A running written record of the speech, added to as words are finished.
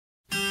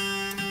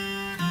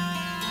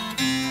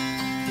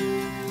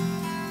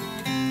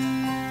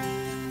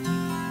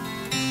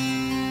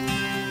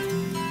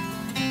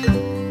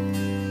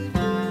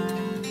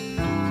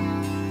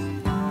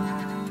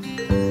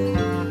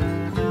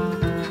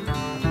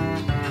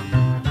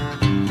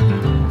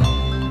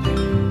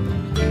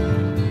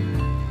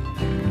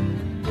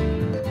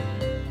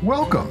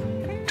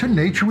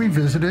Nature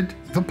Revisited,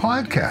 the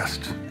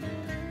podcast.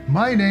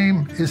 My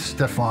name is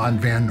Stefan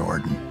Van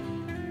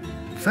Norden.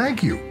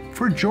 Thank you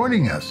for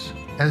joining us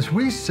as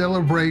we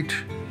celebrate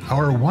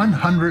our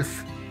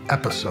 100th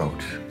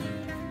episode.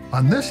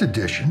 On this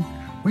edition,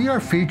 we are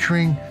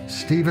featuring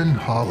Stephen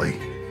Hawley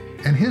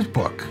and his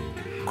book,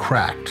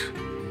 Cracked,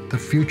 The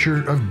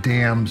Future of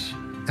Dams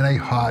in a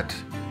Hot,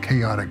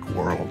 Chaotic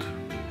World.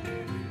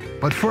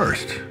 But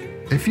first,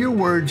 a few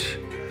words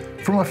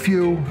from a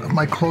few of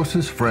my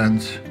closest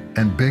friends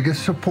and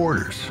biggest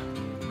supporters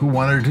who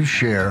wanted to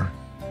share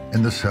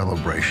in the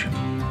celebration.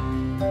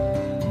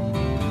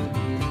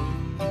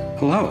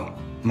 Hello,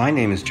 my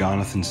name is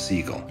Jonathan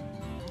Siegel.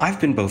 I've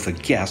been both a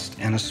guest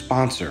and a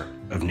sponsor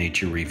of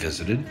Nature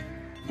Revisited,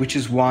 which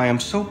is why I'm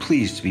so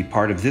pleased to be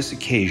part of this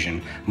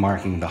occasion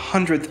marking the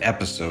 100th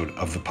episode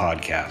of the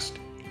podcast.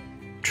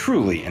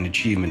 Truly an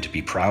achievement to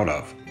be proud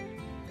of.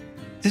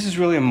 This is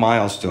really a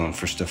milestone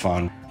for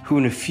Stefan, who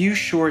in a few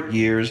short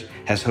years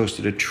has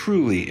hosted a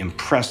truly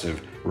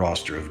impressive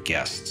roster of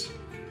guests.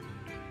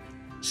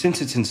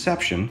 Since its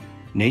inception,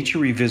 Nature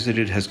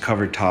Revisited has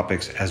covered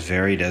topics as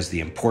varied as the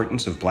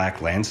importance of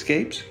black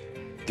landscapes,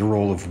 the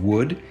role of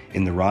wood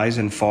in the rise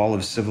and fall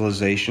of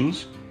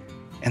civilizations,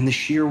 and the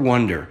sheer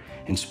wonder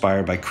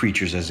inspired by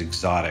creatures as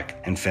exotic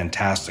and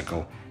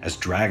fantastical as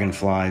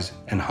dragonflies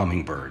and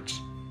hummingbirds.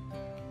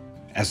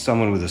 As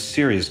someone with a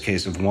serious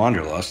case of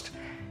wanderlust,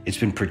 it's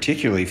been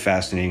particularly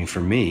fascinating for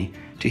me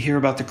to hear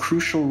about the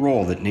crucial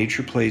role that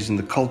nature plays in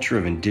the culture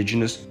of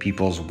indigenous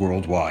peoples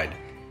worldwide,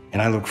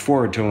 and I look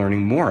forward to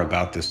learning more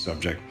about this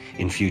subject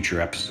in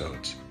future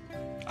episodes.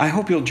 I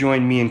hope you'll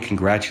join me in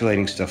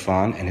congratulating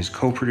Stefan and his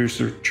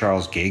co-producer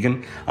Charles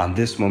Gagan on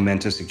this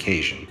momentous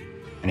occasion.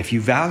 And if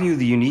you value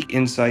the unique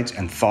insights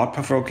and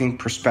thought-provoking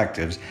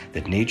perspectives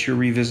that Nature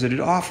Revisited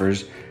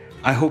offers,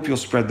 I hope you'll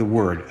spread the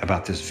word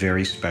about this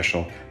very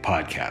special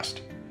podcast.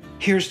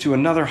 Here's to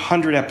another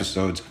 100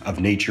 episodes of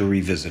Nature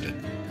Revisited.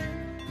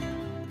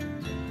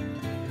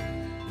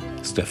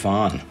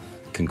 Stefan,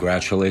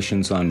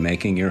 congratulations on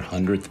making your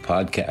 100th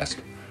podcast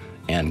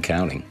and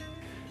counting.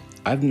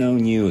 I've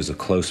known you as a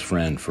close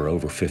friend for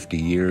over 50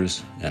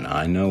 years, and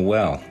I know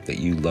well that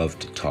you love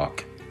to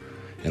talk.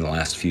 In the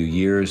last few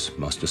years,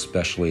 most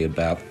especially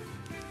about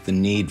the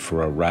need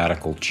for a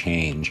radical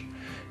change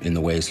in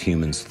the ways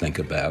humans think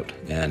about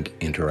and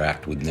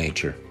interact with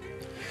nature.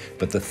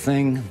 But the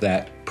thing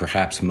that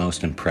perhaps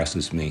most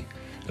impresses me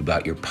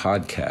about your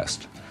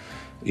podcast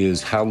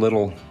is how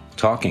little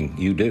talking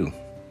you do.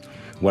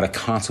 What a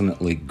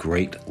consummately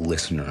great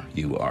listener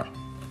you are.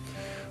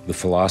 The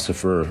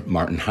philosopher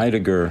Martin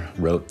Heidegger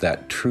wrote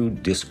that true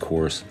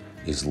discourse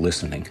is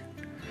listening.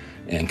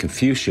 And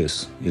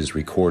Confucius is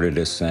recorded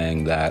as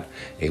saying that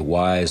a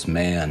wise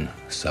man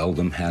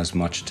seldom has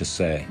much to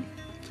say.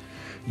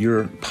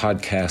 Your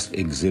podcast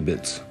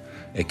exhibits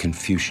a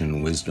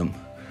Confucian wisdom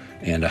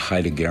and a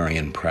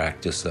Heideggerian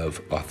practice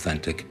of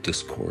authentic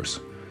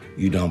discourse.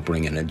 You don't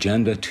bring an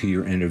agenda to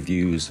your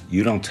interviews.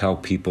 You don't tell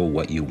people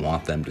what you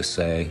want them to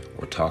say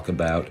or talk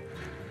about.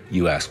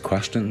 You ask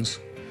questions,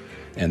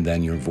 and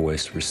then your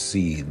voice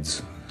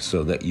recedes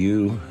so that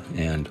you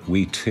and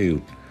we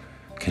too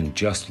can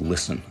just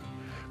listen,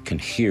 can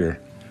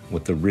hear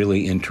what the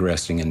really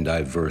interesting and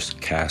diverse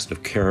cast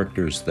of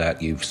characters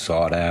that you've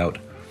sought out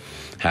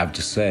have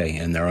to say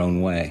in their own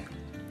way.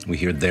 We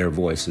hear their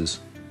voices,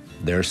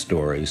 their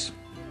stories,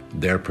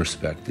 their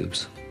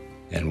perspectives,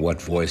 and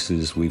what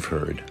voices we've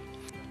heard.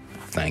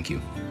 Thank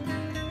you.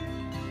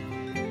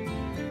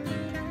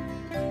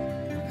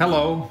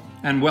 Hello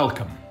and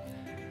welcome.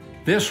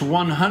 This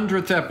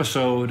 100th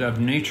episode of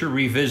Nature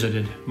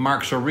Revisited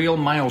marks a real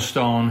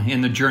milestone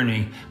in the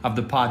journey of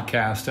the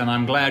podcast, and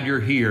I'm glad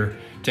you're here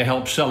to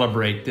help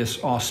celebrate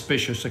this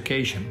auspicious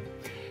occasion.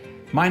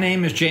 My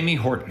name is Jamie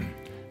Horton.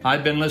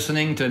 I've been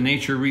listening to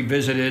Nature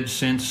Revisited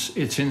since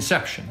its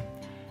inception.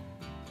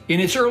 In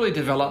its early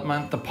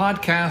development, the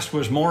podcast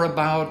was more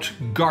about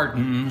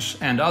gardens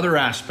and other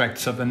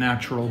aspects of the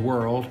natural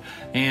world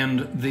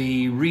and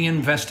the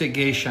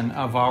reinvestigation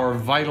of our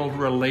vital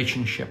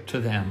relationship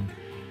to them.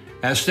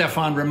 As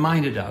Stefan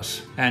reminded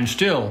us, and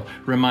still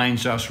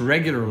reminds us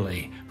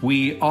regularly,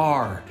 we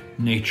are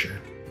nature.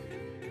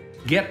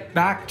 Get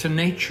back to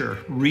nature,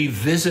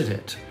 revisit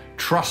it,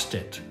 trust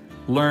it,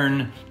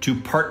 learn to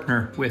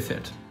partner with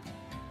it.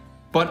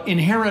 But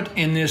inherent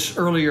in this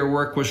earlier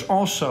work was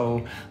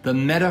also the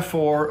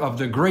metaphor of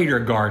the greater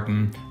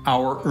garden,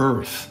 our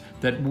earth,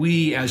 that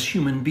we as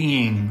human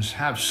beings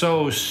have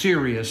so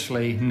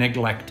seriously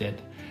neglected.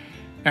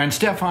 And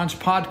Stefan's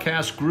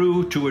podcast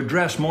grew to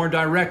address more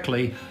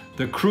directly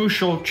the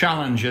crucial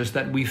challenges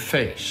that we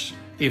face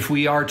if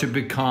we are to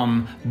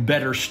become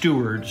better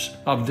stewards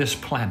of this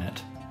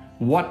planet.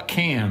 What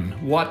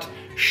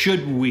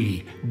should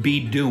we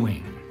be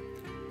doing?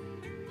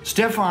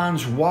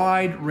 Stefan's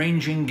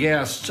wide-ranging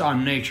guests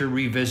on Nature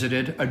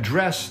Revisited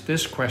address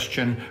this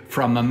question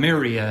from a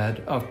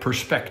myriad of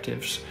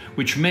perspectives,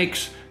 which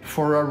makes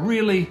for a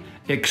really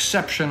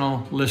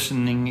exceptional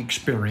listening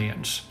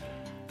experience.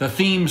 The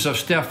themes of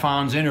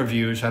Stefan's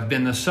interviews have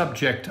been the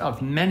subject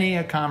of many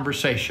a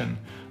conversation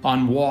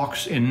on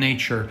walks in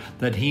nature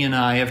that he and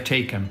I have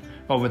taken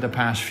over the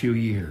past few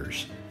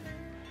years.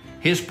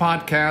 His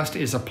podcast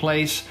is a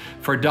place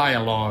for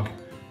dialogue,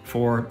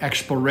 for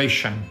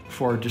exploration,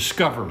 for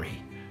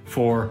discovery,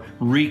 for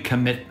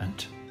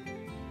recommitment.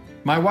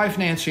 My wife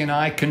Nancy and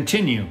I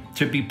continue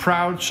to be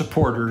proud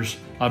supporters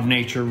of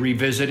Nature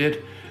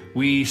Revisited.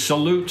 We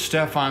salute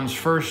Stefan's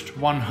first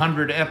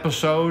 100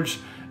 episodes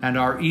and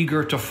are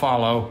eager to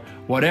follow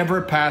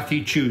whatever path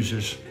he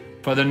chooses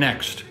for the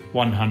next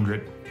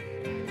 100.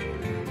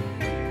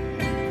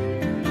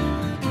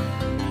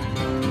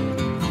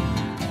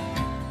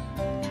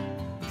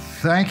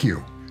 Thank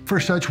you for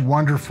such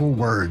wonderful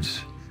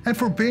words and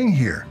for being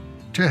here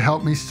to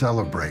help me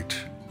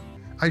celebrate.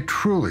 I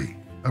truly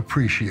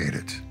appreciate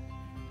it.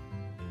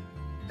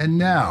 And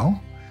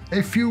now,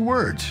 a few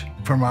words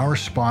from our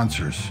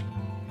sponsors,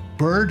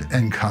 Bird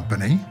 &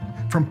 Company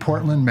from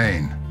Portland,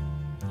 Maine,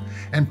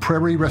 and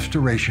Prairie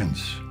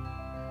Restorations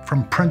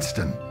from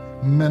Princeton,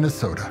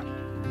 Minnesota.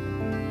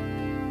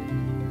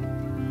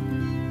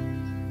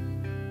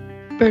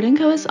 Bird &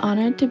 Co. is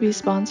honored to be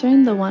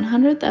sponsoring the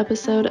 100th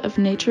episode of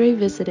Nature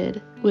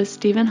Revisited with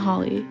Stephen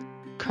Hawley,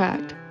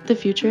 Cracked, The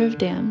Future of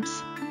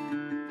Dams.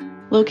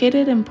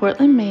 Located in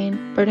Portland,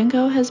 Maine, Bird &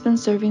 Co. has been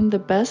serving the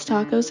best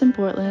tacos in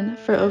Portland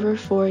for over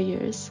 4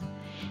 years.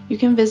 You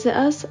can visit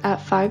us at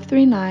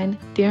 539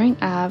 Deering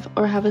Ave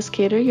or have us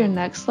cater your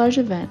next large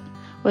event,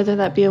 whether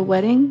that be a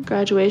wedding,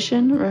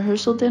 graduation,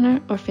 rehearsal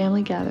dinner, or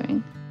family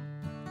gathering.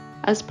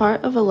 As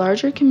part of a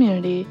larger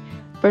community,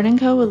 Bird &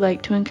 Co. would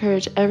like to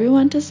encourage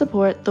everyone to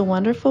support the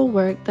wonderful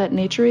work that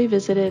Nature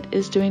Revisited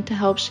is doing to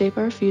help shape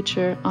our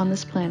future on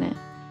this planet.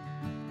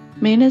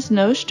 Maine is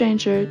no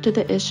stranger to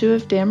the issue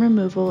of dam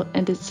removal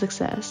and its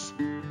success.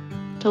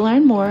 To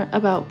learn more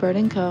about Bird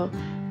 & Co.,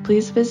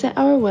 please visit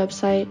our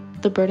website,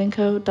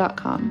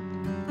 thebirdandco.com.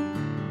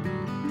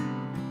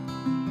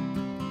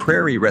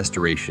 Prairie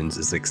Restorations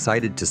is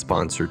excited to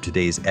sponsor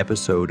today's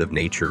episode of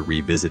Nature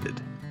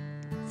Revisited.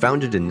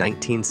 Founded in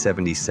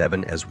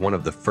 1977 as one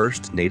of the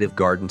first native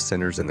garden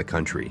centers in the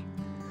country,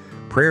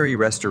 Prairie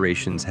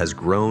Restorations has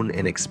grown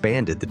and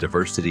expanded the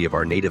diversity of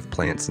our native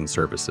plants and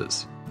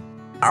services.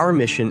 Our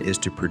mission is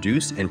to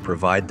produce and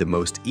provide the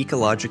most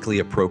ecologically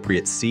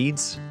appropriate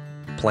seeds,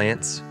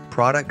 plants,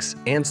 products,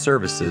 and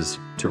services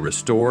to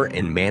restore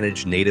and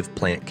manage native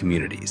plant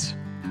communities.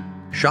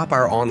 Shop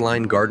our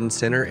online garden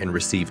center and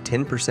receive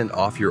 10%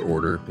 off your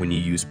order when you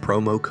use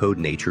promo code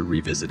Nature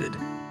Revisited.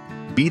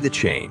 Be the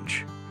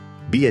change.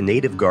 Be a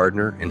native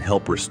gardener and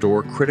help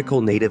restore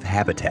critical native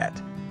habitat.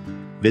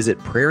 Visit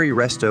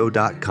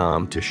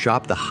prairieresto.com to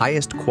shop the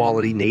highest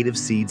quality native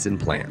seeds and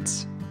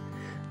plants.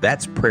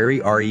 That's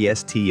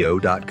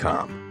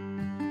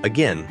prairieresto.com.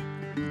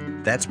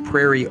 Again, that's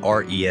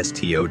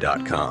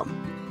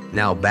prairieresto.com.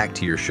 Now back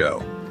to your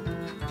show.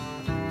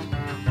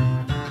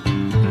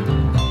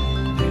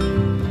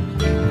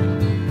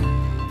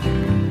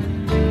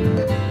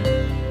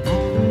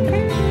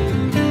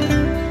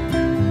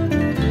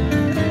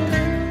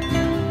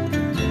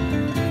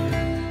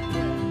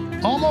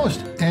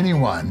 Almost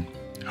anyone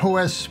who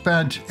has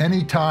spent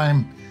any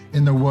time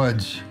in the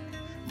woods,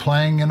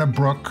 playing in a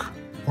brook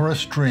or a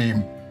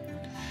stream,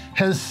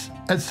 has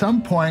at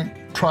some point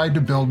tried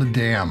to build a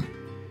dam.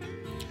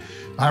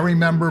 I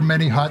remember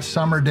many hot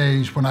summer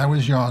days when I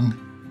was young,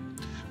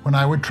 when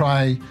I would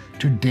try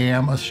to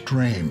dam a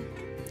stream,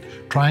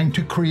 trying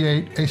to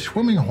create a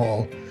swimming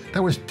hole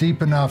that was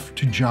deep enough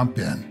to jump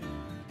in.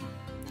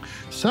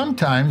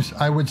 Sometimes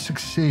I would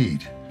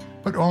succeed,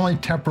 but only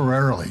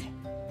temporarily.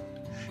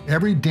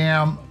 Every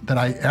dam that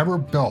I ever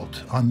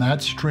built on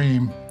that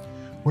stream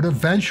would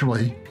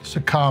eventually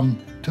succumb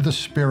to the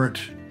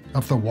spirit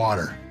of the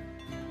water.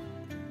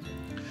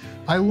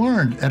 I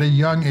learned at a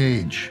young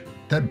age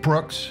that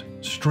brooks,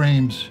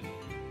 streams,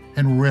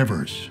 and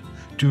rivers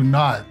do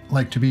not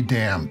like to be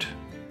dammed.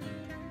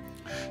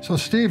 So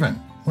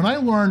Stephen, when I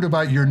learned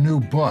about your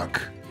new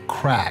book,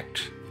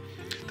 Cracked,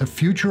 The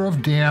Future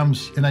of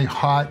Dams in a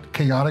Hot,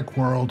 Chaotic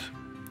World,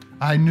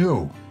 I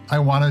knew I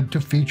wanted to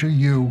feature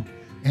you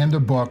and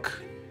the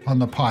book on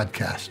the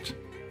podcast.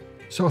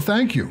 So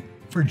thank you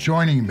for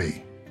joining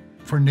me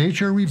for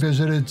Nature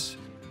Revisited's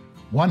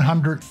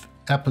 100th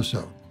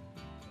episode.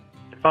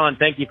 Stefan,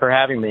 thank you for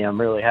having me. I'm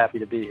really happy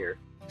to be here.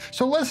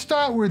 So let's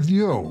start with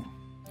you.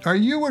 Are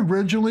you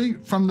originally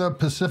from the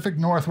Pacific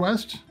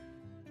Northwest?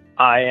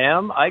 I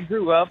am. I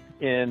grew up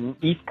in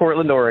East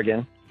Portland,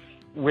 Oregon,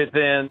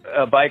 within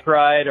a bike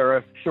ride or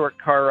a short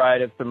car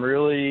ride of some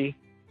really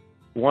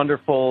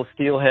wonderful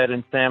steelhead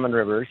and salmon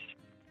rivers.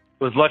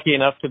 Was lucky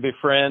enough to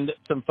befriend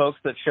some folks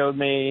that showed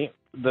me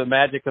the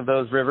magic of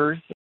those rivers.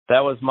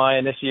 That was my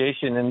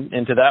initiation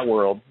into that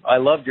world. I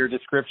loved your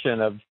description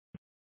of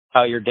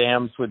how your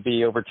dams would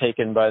be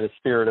overtaken by the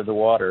spirit of the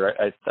water.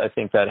 I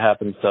think that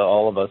happens to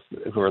all of us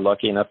who are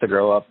lucky enough to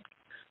grow up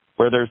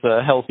where there's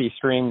a healthy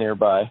stream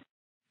nearby.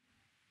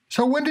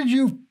 So when did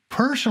you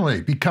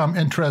personally become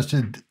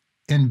interested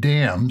in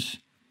dams?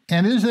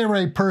 And is there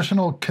a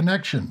personal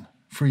connection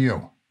for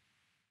you?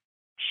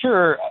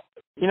 Sure.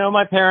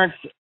 My parents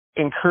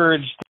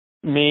encouraged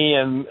me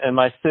and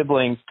my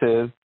siblings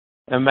to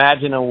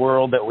imagine a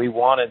world that we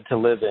wanted to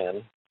live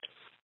in.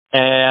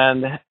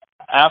 And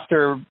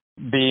after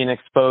being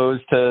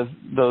exposed to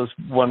those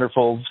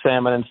wonderful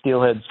salmon and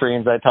steelhead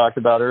streams I talked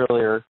about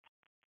earlier,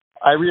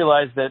 I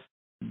realized that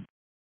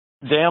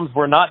dams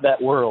were not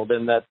that world,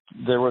 and that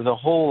there was a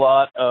whole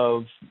lot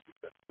of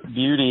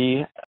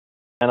beauty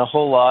and a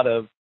whole lot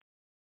of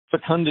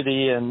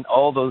fecundity and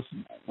all those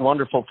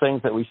wonderful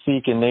things that we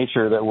seek in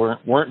nature that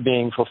weren't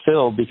being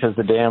fulfilled because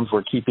the dams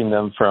were keeping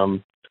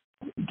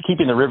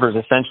the rivers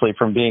essentially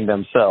from being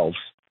themselves.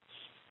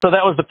 So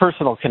that was the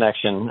personal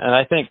connection, and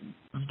I think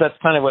that's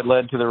kind of what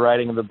led to the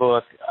writing of the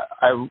book.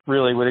 I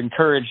really would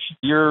encourage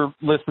your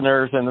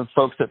listeners and the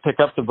folks that pick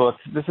up the book.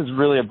 This is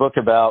really a book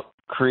about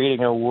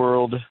creating a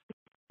world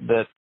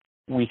that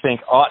we think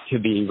ought to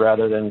be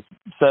rather than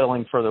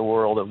settling for the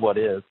world of what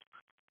is.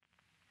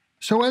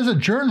 So as a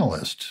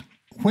journalist,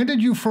 when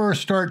did you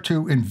first start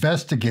to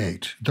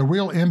investigate the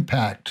real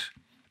impact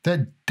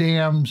that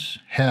dams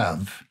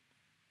have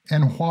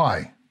and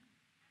why?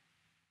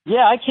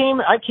 Yeah, I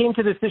came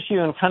to this issue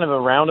in kind of a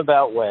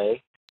roundabout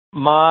way.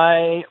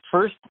 My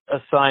first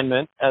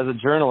assignment as a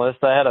journalist,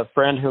 I had a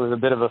friend who was a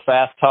bit of a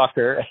fast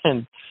talker,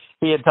 and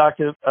he had talked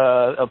to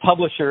a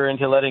publisher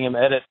into letting him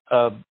edit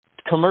a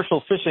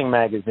commercial fishing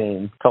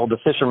magazine called The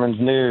Fisherman's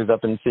News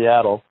up in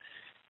Seattle.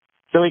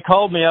 So he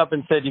called me up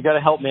and said, "You got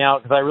to help me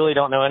out because I really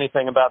don't know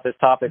anything about this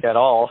topic at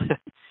all,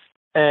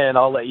 and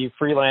I'll let you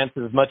freelance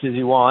as much as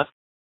you want."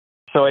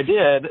 So I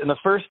did, and the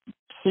first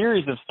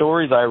series of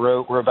stories I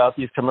wrote were about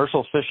these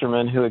commercial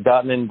fishermen who had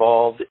gotten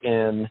involved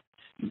in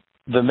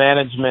the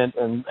management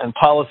and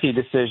policy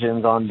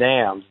decisions on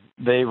dams.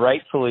 They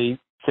rightfully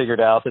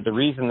figured out that the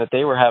reason that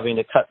they were having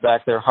to cut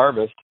back their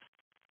harvest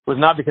was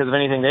not because of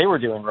anything they were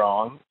doing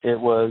wrong. It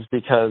was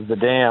because the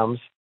dams,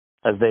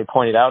 as they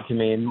pointed out to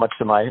me, much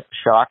to my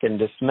shock and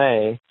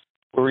dismay,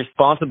 were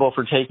responsible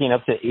for taking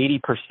up to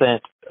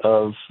 80%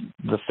 of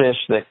the fish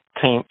that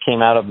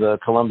came out of the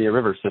Columbia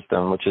River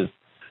system, which is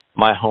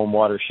my home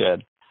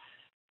watershed.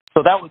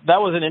 So that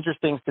was an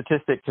interesting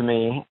statistic to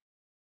me.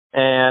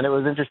 And it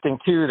was interesting,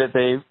 too, that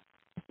they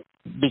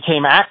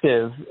became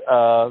active.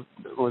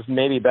 It was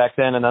maybe back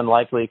then an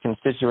unlikely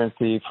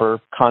constituency for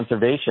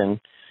conservation.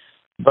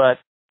 But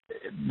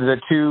the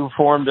two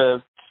formed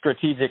a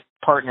strategic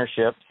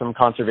partnership, some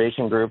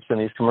conservation groups and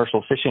these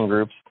commercial fishing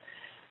groups.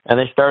 And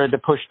they started to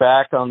push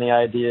back on the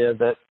idea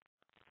that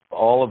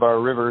all of our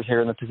rivers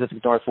here in the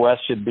Pacific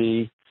Northwest should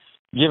be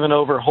given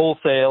over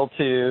wholesale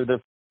to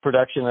the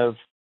production of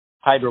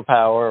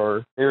hydropower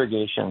or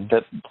irrigation,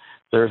 that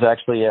there's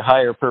actually a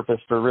higher purpose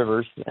for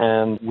rivers,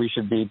 and we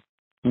should be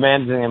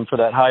managing them for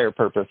that higher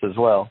purpose as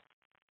well.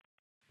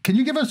 Can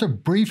you give us a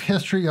brief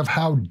history of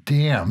how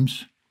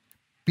dams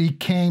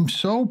became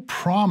so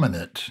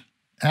prominent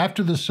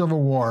after the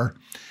Civil War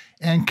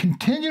and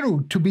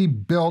continue to be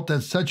built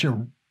at such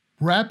a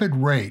rapid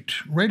rate,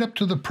 right up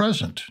to the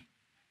present?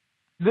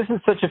 This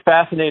is such a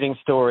fascinating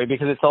story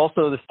because it's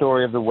also the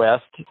story of the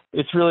West.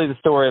 It's really the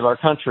story of our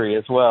country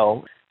as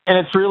well. And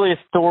it's really a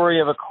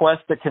story of a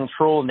quest to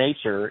control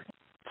nature,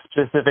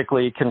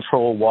 specifically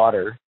control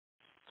water.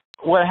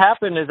 What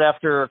happened is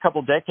after a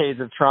couple decades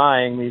of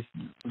trying, these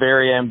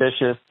very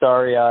ambitious,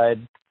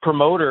 starry-eyed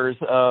promoters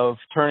of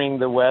turning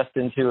the West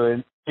into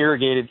an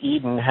irrigated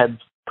Eden had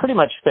pretty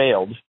much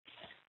failed.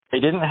 They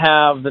didn't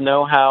have the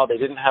know-how, they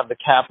didn't have the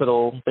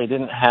capital, they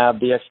didn't have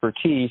the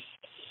expertise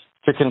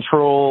to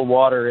control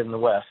water in the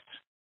West.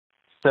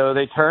 So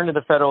they turned to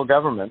the federal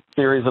government.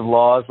 A series of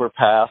laws were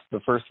passed. The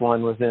first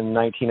one was in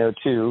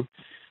 1902,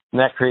 and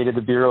that created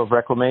the Bureau of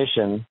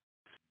Reclamation.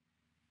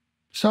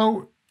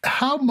 So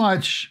how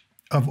much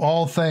of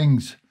all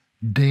things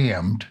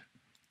dammed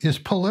is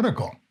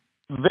political?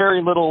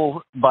 Very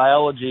little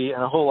biology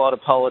and a whole lot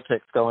of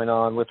politics going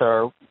on with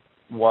our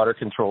water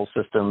control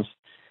systems.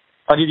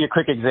 I'll give you a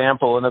quick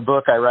example. In the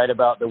book, I write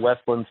about the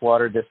Westlands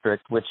Water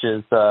District, which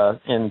is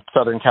in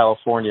Southern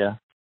California.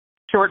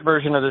 Short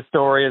version of the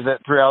story is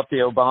that throughout the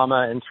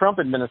Obama and Trump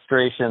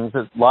administrations,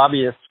 the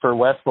lobbyists for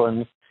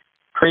Westlands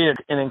created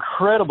an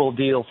incredible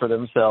deal for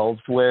themselves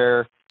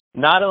where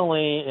not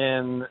only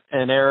in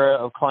an era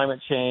of climate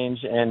change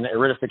and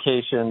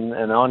aridification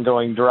and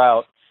ongoing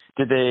drought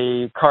did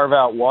they carve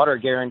out water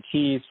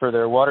guarantees for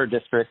their water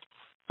district,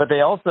 but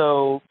they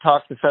also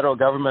talked the federal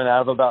government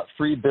out of about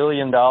 $3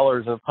 billion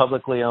of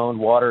publicly owned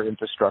water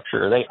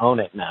infrastructure. They own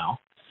it now.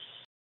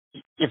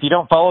 If you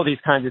don't follow these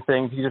kinds of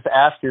things, you just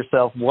ask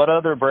yourself, what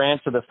other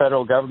branch of the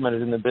federal government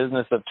is in the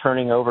business of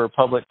turning over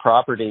public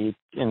property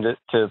into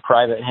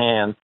private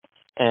hands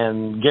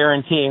and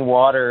guaranteeing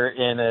water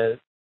in an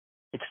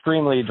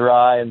extremely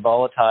dry and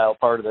volatile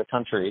part of the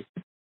country?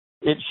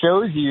 It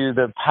shows you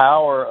the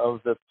power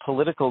of the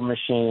political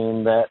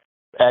machine that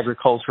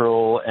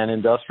agricultural and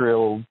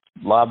industrial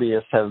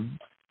lobbyists have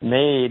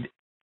made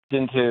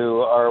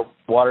into our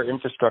water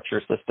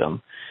infrastructure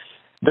system.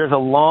 There's a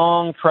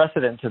long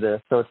precedent to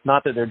this, so it's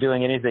not that they're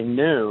doing anything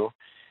new.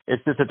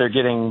 It's just that they're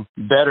getting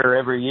better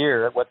every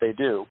year at what they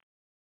do.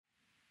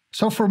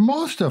 So for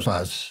most of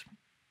us,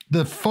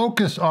 The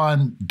focus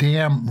on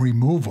dam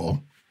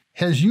removal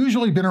has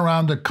usually been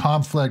around the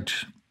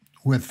conflict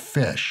with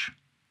fish,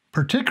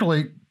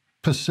 particularly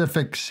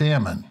Pacific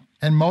salmon,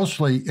 and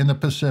mostly in the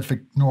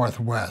Pacific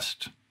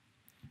Northwest.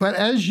 But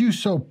as you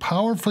so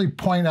powerfully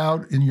point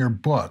out in your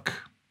book,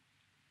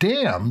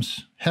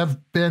 dams have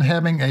been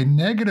having a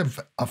negative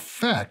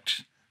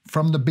effect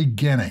from the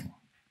beginning.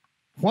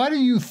 Why do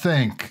you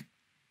think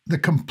the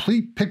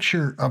complete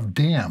picture of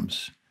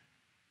dams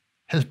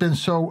has been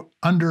so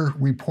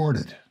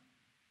underreported?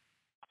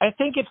 I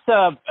think it's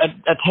a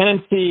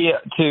tendency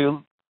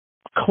to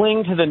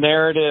cling to the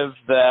narrative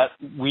that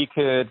we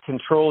could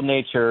control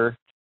nature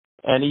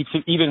and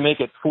even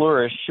make it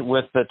flourish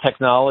with the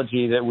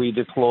technology that we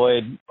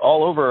deployed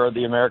all over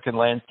the American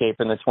landscape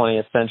in the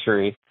 20th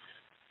century.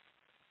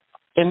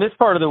 In this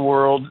part of the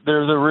world,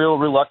 there's a real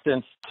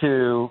reluctance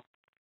to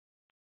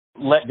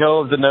let go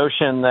of the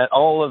notion that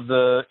all of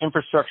the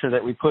infrastructure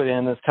that we put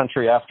in this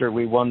country after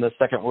we won the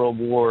Second World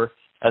War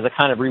as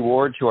a kind of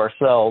reward to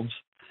ourselves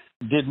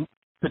did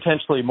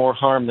potentially more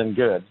harm than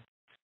good.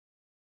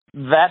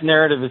 That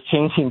narrative is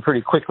changing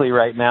pretty quickly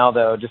right now,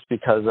 though, just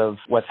because of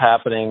what's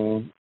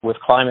happening with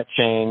climate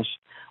change,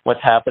 what's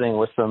happening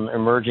with some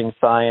emerging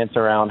science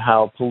around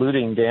how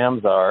polluting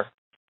dams are.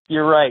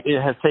 You're right,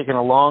 it has taken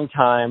a long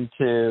time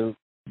to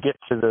get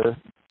to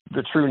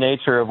the true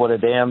nature of what a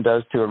dam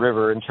does to a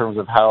river in terms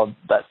of how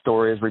that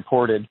story is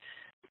reported.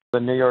 The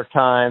New York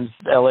Times,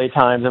 LA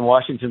Times, and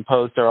Washington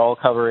Post are all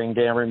covering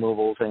dam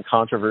removals and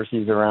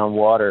controversies around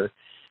water.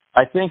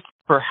 I think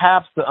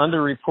perhaps the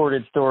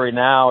underreported story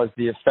now is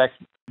the effect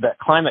that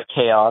climate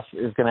chaos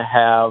is going to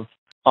have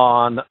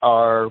on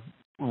our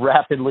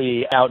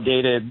rapidly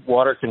outdated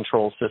water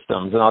control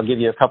systems. And I'll give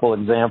you a couple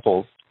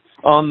examples.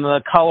 On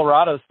the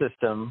Colorado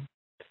system,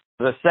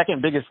 the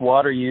second biggest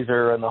water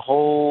user in the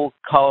whole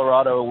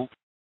Colorado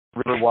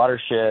River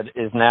watershed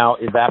is now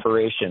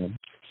evaporation.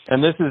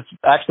 And this is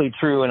actually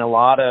true in a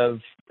lot of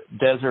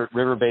desert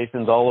river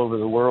basins all over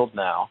the world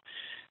now,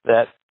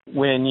 that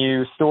when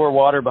you store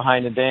water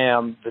behind a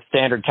dam, the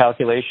standard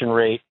calculation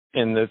rate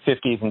in the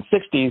 50s and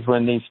 60s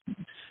when these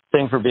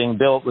things were being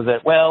built was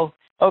that, well,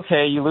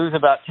 okay, you lose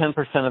about 10%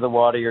 of the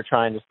water you're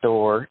trying to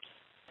store.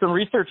 Some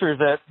researchers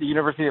at the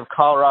University of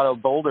Colorado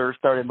Boulder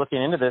started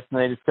looking into this, and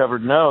they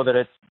discovered, no, that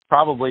it's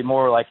probably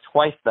more like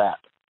twice that.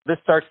 This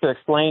starts to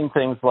explain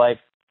things like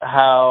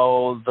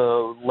how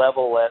the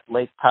level at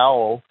Lake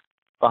Powell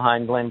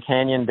behind Glen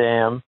Canyon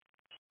Dam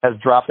has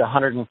dropped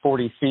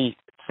 140 feet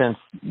since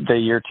the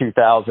year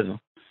 2000. It's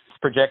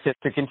projected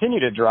to continue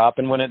to drop,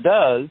 and when it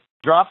does,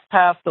 drops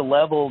past the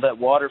level that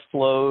water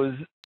flows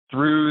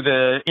through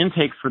the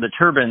intakes for the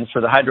turbines,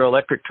 for the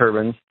hydroelectric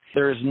turbines,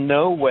 there is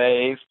no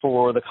way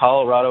for the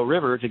Colorado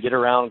River to get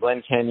around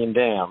Glen Canyon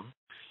Dam,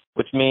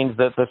 which means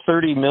that the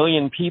 30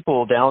 million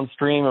people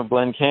downstream of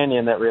Glen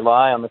Canyon that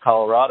rely on the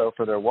Colorado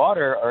for their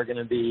water are going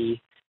to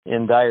be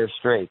in dire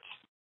straits.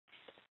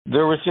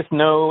 There was just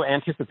no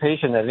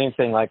anticipation that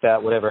anything like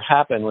that would ever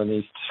happen when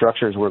these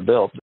structures were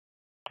built.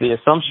 The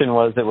assumption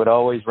was it would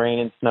always rain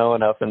and snow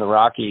enough in the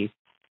Rockies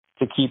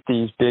to keep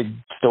these big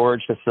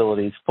storage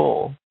facilities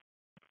full.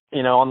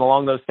 You know,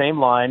 along those same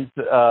lines,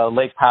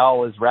 Lake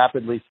Powell is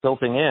rapidly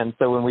silting in.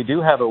 So when we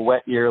do have a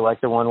wet year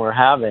like the one we're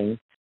having,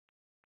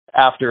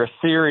 after a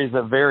series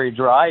of very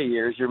dry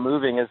years, you're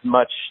moving as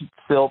much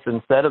silt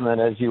and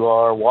sediment as you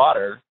are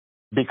water.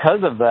 Because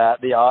of that,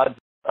 the odds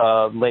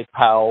of Lake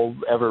Powell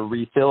ever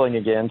refilling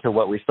again to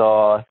what we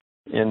saw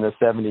in the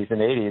 70s and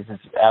 80s is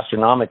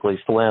astronomically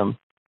slim.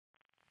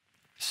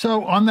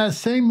 So on that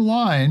same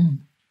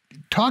line,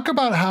 talk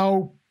about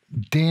how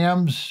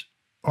dams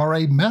are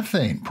a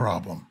methane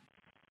problem.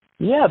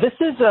 Yeah, this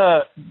is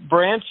a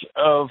branch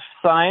of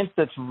science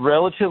that's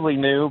relatively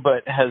new,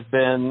 but has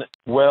been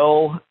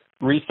well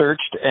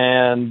researched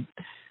and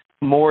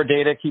more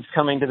data keeps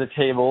coming to the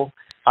table.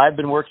 I've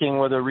been working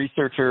with a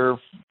researcher, a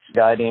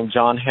guy named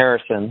John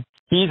Harrison.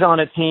 He's on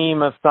a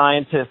team of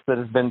scientists that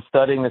has been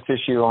studying this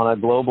issue on a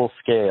global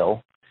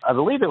scale. I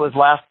believe it was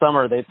last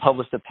summer they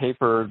published a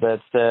paper that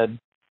said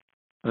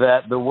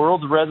that the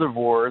world's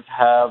reservoirs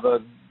have a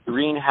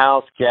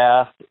greenhouse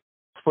gas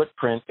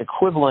footprint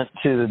equivalent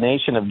to the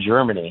nation of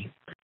Germany.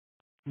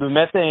 The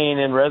methane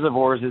in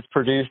reservoirs is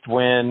produced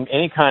when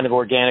any kind of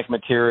organic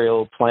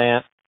material,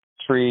 plant,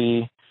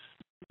 tree,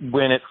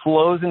 when it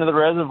flows into the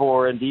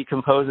reservoir and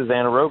decomposes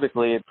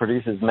anaerobically, it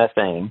produces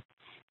methane.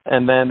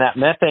 And then that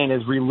methane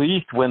is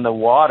released when the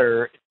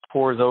water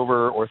pours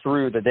over or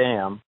through the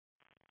dam.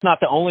 It's not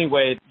the only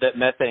way that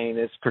methane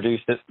is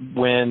produced.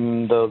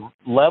 When the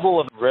level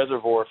of the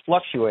reservoir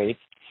fluctuates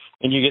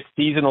and you get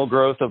seasonal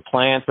growth of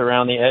plants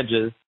around the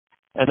edges,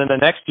 and then the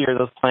next year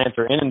those plants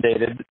are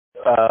inundated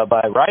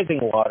by rising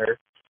water,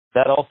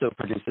 that also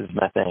produces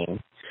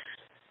methane.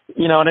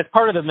 You know, and it's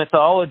part of the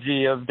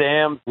mythology of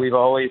dams. We've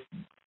always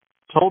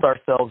told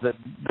ourselves that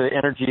the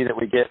energy that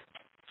we get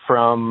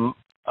from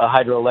a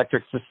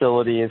hydroelectric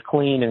facility is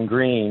clean and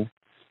green.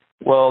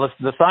 Well,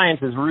 the science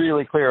is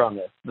really clear on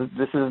this.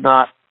 This is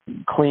not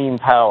clean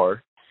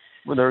power.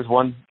 There's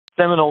one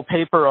seminal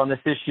paper on this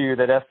issue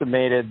that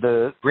estimated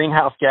the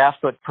greenhouse gas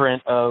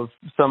footprint of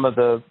some of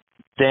the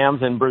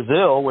dams in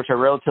Brazil, which are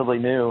relatively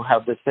new,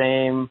 have the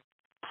same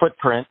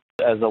footprint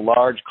as a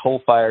large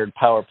coal-fired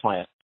power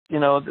plant.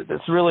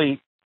 This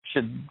really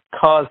should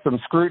cause some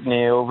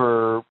scrutiny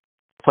over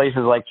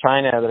places like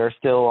China that are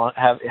still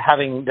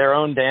having their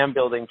own dam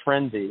building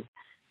frenzy.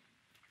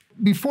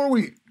 Before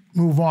we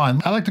move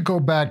on, I'd like to go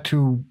back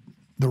to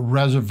the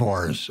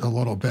reservoirs a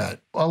little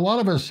bit. A lot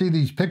of us see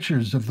these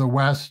pictures of the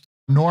West.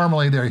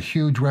 Normally, they're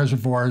huge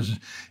reservoirs,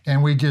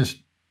 and we just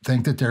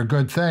think that they're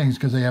good things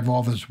because they have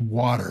all this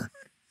water.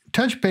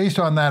 Touch base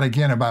on that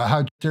again about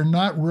how they're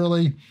not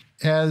really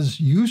as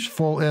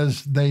useful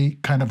as they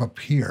kind of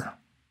appear.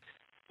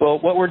 Well,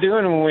 what we're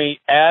doing when we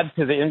add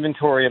to the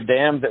inventory of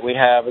dams that we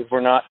have is we're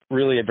not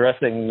really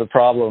addressing the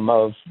problem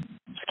of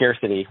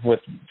scarcity with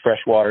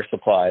freshwater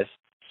supplies.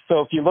 So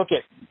if you look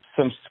at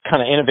some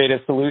kind of innovative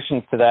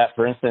solutions to that,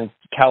 for instance,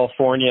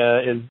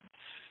 California is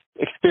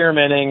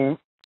experimenting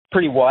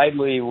pretty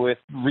widely with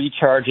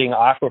recharging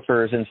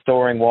aquifers and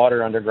storing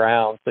water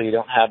underground so you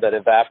don't have that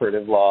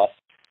evaporative loss,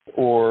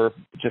 or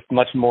just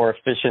much more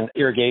efficient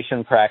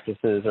irrigation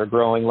practices or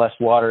growing less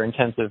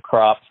water-intensive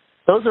crops.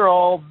 Those are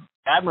all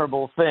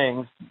admirable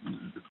things,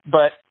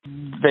 but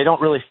they don't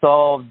really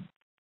solve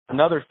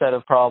another set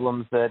of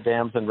problems that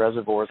dams and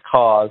reservoirs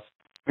cause.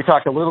 We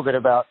talked a little bit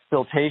about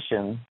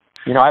siltation.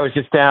 I was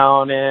just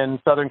down in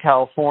Southern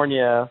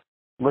California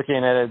looking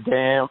at a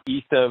dam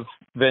east of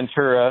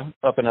Ventura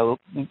up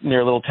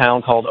near a little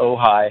town called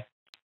Ojai.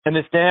 And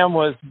this dam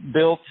was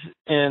built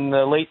in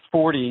the late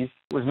 40s.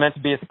 It was meant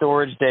to be a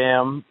storage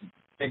dam.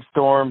 Big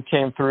storm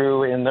came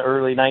through in the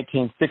early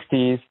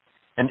 1960s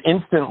and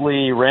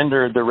instantly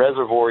rendered the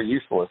reservoir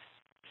useless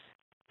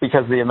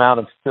because of the amount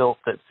of silt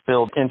that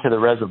spilled into the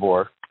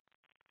reservoir.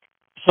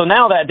 So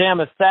now that dam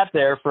has sat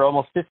there for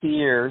almost 50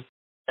 years.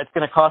 It's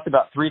going to cost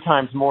about 3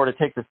 times more to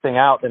take this thing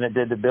out than it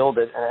did to build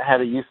it, and it had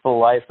a useful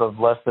life of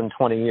less than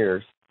 20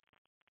 years.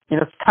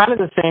 It's kind of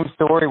the same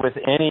story with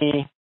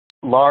any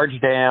large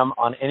dam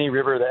on any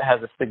river that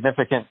has a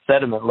significant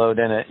sediment load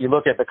in it. You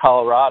look at the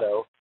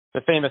Colorado.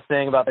 The famous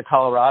thing about the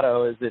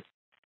Colorado is it's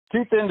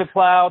too thin to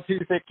plow, too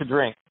thick to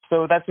drink.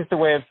 So that's just a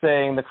way of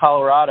saying the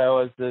Colorado,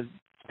 as the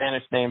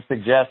Spanish name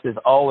suggests, is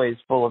always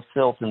full of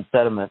silt and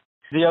sediment.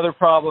 The other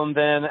problem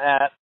then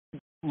at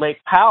Lake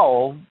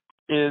Powell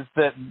is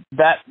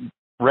that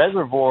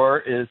reservoir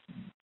is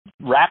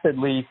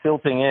rapidly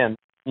silting in.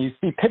 You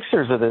see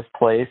pictures of this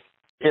place.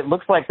 It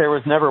looks like there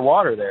was never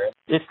water there.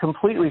 It's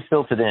completely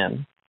silted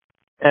in.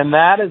 And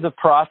that is a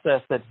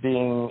process that's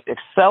being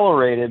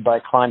accelerated by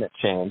climate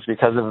change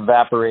because of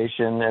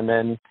evaporation and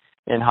then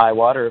in high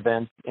water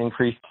events,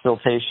 increased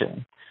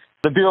siltation.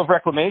 The Bureau of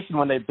Reclamation,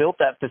 when they built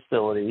that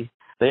facility,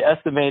 they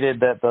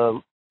estimated that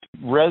the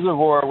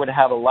reservoir would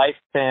have a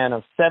lifespan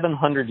of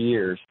 700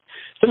 years.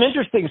 Some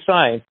interesting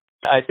science.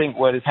 I think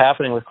what is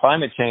happening with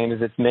climate change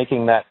is it's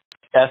making that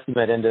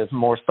estimate into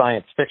more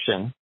science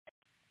fiction.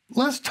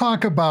 Let's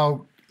talk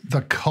about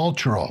the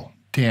cultural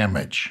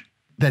damage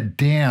that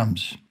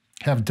dams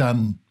have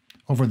done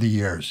over the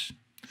years,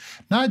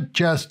 not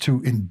just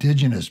to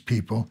indigenous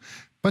people,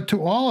 but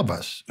to all of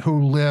us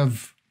who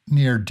live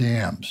near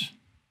dams.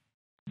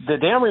 The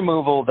dam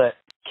removal that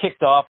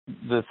kicked off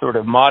the sort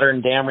of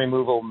modern dam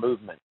removal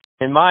movement,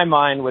 in my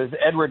mind, was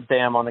Edwards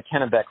Dam on the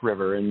Kennebec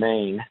River in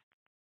Maine.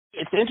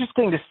 It's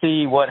interesting to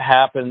see what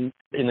happened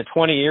in the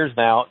 20 years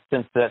now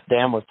since that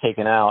dam was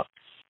taken out.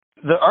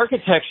 The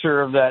architecture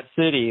of that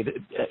city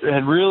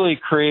had really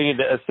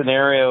created a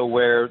scenario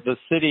where the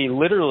city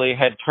literally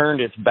had turned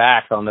its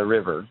back on the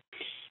river.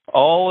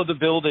 All of the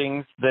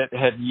buildings that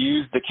had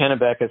used the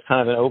Kennebec as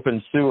kind of an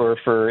open sewer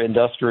for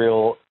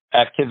industrial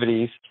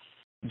activities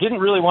didn't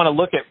really want to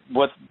look at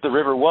what the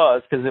river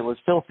was because it was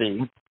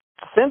filthy.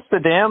 Since the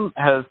dam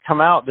has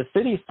come out, the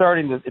city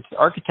its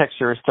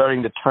architecture is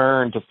starting to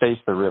turn to face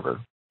the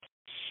river.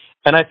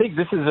 And I think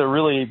this is a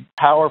really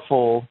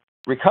powerful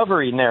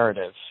recovery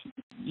narrative.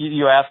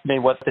 You asked me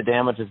what the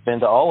damage has been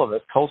to all of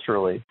us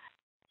culturally.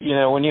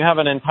 When you have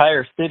an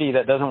entire city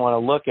that doesn't want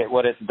to look at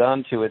what it's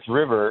done to its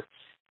river,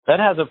 that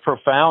has a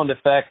profound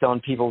effect on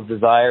people's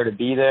desire to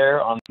be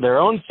there, on their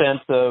own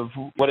sense of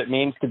what it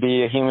means to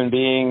be a human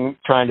being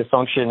trying to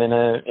function in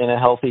a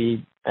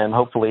healthy and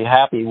hopefully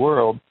happy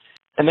world.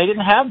 And they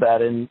didn't have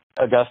that in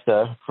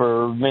Augusta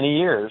for many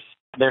years.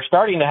 They're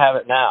starting to have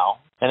it now,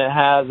 and it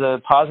has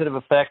a positive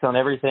effect on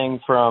everything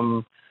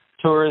from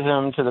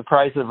tourism to the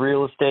price of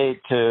real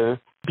estate to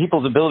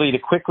people's ability to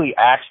quickly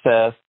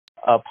access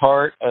a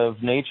part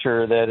of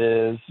nature that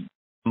is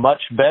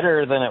much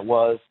better than it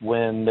was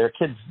when their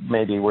kids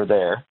maybe were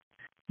there.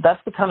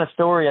 That's the kind of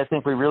story I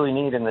think we really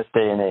need in this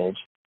day and age.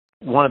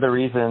 One of the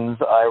reasons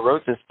I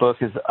wrote this book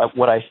is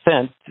what I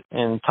sensed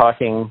in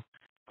talking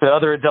to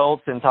other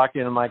adults and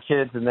talking to my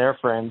kids and their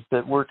friends,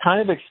 that we're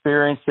kind of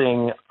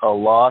experiencing a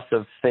loss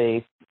of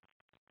faith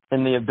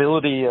in the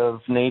ability of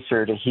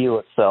nature to heal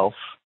itself.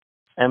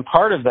 And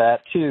part of that,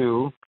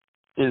 too,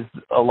 is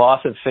a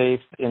loss of faith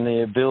in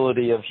the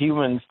ability of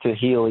humans to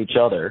heal each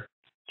other,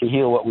 to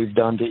heal what we've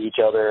done to each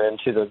other and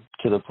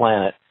to the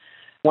planet.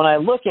 When I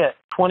look at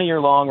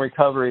 20-year-long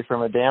recovery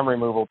from a dam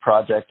removal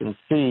project and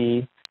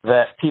see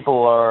that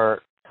people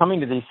are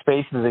coming to these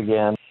spaces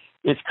again,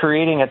 it's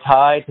creating a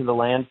tie to the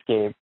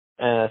landscape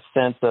and a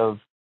sense of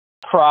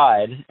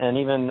pride and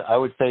even, I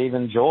would say,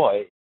 even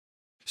joy.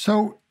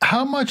 So,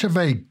 how much of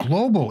a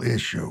global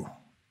issue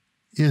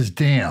is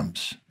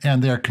dams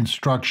and their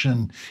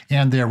construction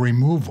and their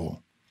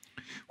removal?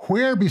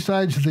 Where,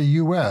 besides the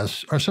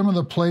U.S., are some of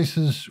the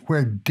places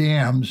where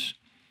dams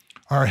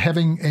are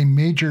having a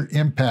major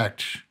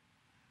impact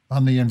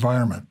on the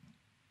environment?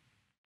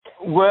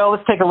 Well,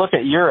 let's take a look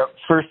at Europe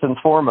first and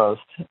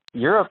foremost.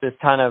 Europe is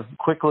kind of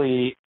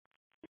quickly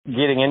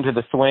getting into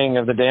the swing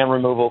of the dam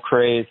removal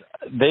craze.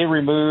 They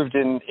removed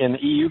in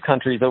EU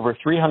countries over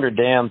 300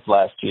 dams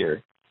last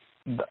year.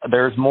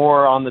 There's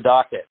more on the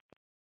docket.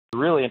 A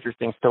really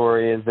interesting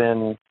story is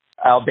in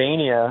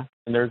Albania,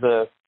 and there's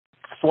a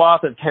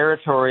swath of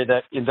territory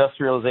that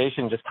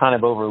industrialization just kind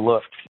of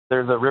overlooked.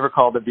 There's a river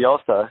called the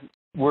Vjosa.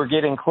 We're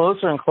getting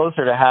closer and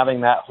closer to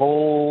having that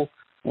whole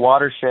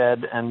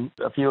watershed and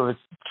a few of its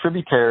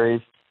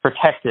tributaries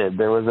protected.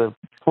 There was a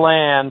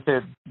plan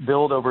to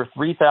build over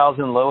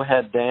 3,000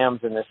 low-head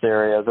dams in this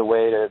area as a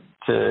way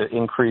to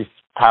increase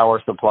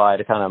power supply,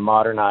 to kind of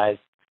modernize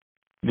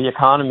the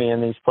economy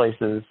in these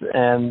places.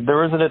 And there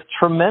was a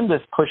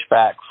tremendous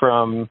pushback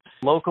from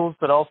locals,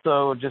 but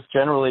also just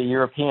generally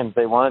Europeans.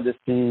 They wanted to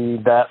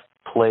see that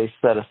place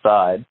set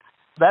aside.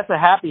 That's a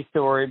happy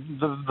story.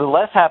 The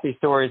less happy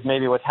story is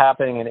maybe what's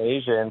happening in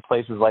Asia in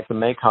places like the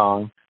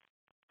Mekong,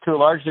 to a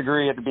large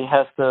degree at the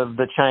behest of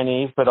the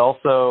Chinese, but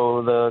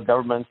also the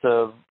governments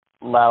of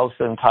Laos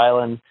and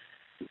Thailand.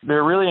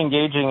 They're really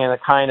engaging in a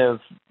kind of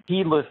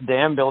heedless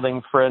dam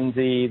building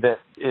frenzy that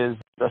is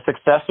a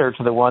successor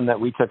to the one that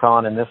we took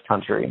on in this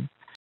country.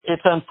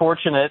 It's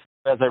unfortunate,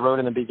 as I wrote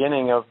in the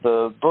beginning of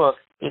the book,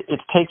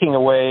 it's taking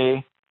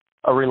away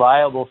a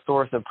reliable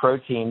source of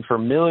protein for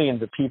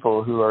millions of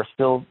people who are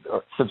still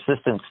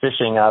subsistence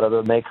fishing out of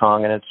the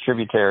Mekong and its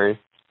tributaries.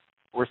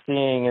 We're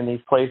seeing in these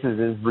places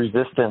is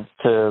resistance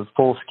to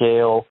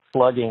full-scale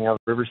plugging of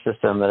the river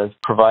system that has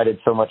provided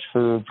so much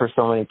food for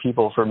so many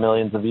people for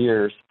millions of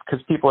years.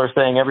 Because people are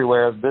saying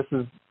everywhere, this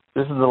is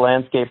the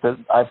landscape that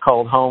I've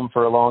called home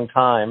for a long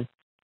time.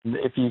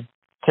 If you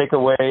take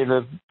away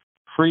the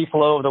free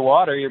flow of the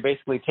water, you're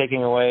basically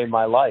taking away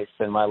my life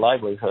and my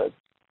livelihood.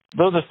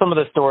 Those are some of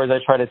the stories I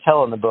try to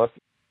tell in the book.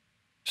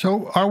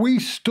 So are we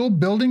still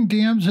building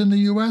dams in the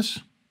U.S.?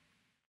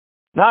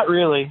 Not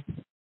really.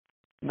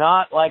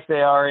 Not like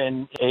they are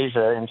in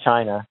Asia and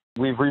China.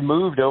 We've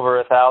removed over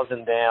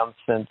 1,000 dams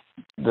since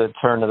the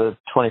turn of the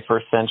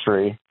 21st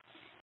century.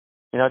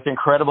 You know, it's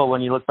incredible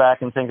when you look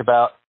back and think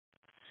about,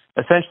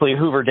 essentially,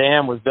 Hoover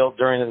Dam was built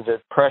during the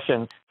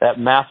Depression, that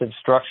massive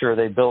structure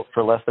they built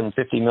for less than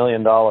 $50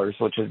 million,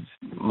 which is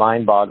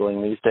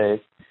mind-boggling these days.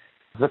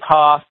 The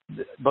cost,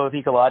 both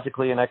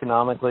ecologically and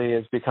economically,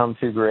 has become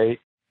too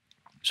great.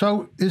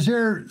 So is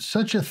there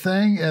such a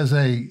thing as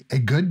a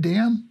good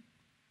dam?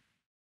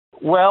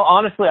 Well,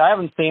 honestly, I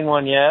haven't seen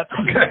one yet.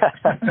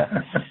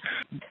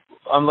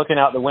 I'm looking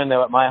out the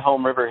window at my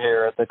home river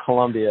here at the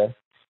Columbia.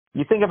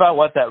 You think about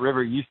what that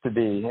river used to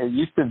be. It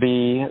used to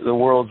be the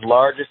world's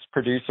largest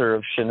producer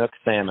of Chinook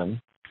salmon.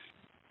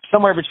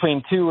 Somewhere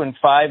between 2 and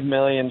 5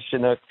 million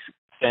Chinook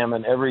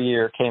salmon every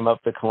year came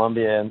up the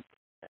Columbia.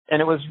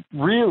 And it was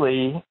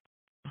really,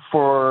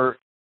 for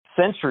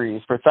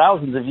centuries, for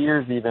thousands of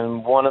years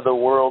even, one of the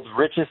world's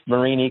richest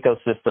marine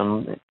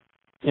ecosystems,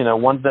 you know,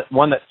 one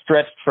that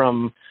stretched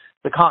from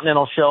the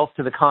continental shelf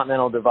to the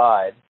continental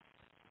divide.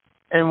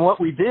 And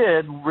what we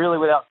did, really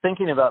without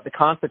thinking about the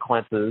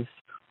consequences,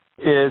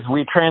 is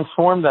we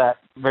transformed that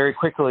very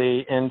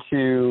quickly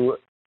into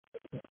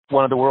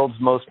one of the world's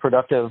most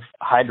productive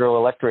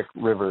hydroelectric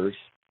rivers.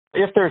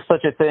 If there's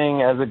such a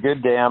thing as a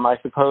good dam, I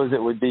suppose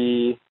it would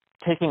be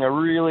taking a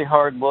really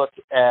hard look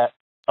at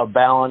a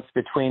balance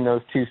between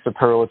those two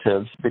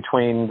superlatives,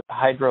 between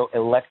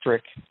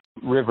hydroelectric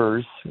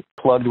rivers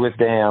plugged with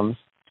dams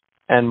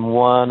and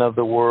one of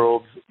the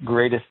world's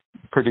greatest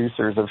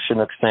producers of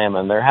Chinook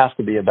salmon. There has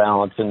to be a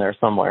balance in there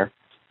somewhere.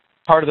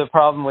 Part of the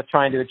problem with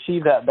trying to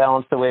achieve that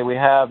balance the way we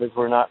have is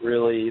we're not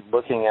really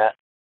looking at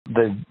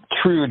the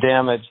true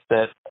damage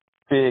that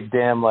big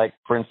dam like,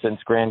 for instance,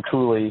 Grand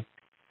Coulee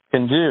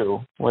can do.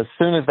 Well, as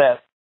soon as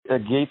the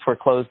gates were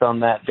closed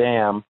on that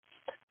dam,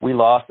 we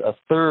lost a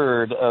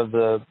third of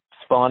the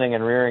spawning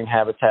and rearing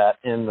habitat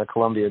in the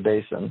Columbia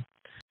Basin.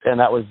 And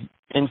that was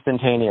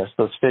instantaneous.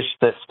 Those fish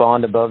that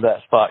spawned above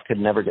that spot could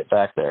never get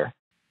back there.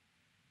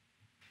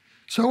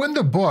 So in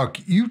the book,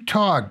 you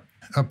talk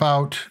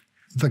about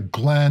the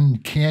Glen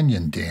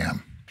Canyon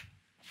Dam.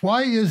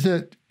 Why is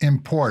it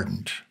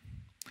important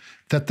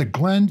that the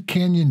Glen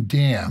Canyon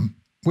Dam,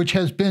 which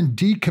has been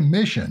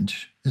decommissioned,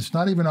 it's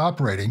not even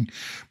operating,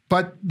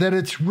 but that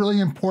it's really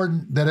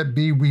important that it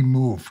be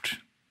removed?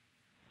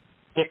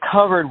 It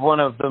covered one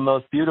of the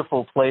most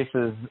beautiful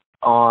places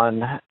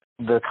on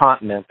the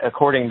continent,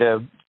 according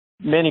to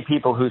many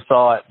people who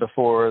saw it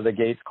before the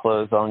gates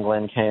closed on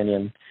Glen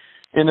Canyon.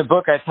 In the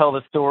book, I tell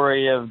the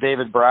story of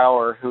David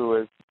Brower, who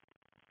was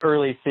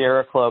early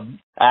Sierra Club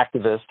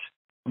activist,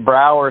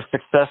 Brower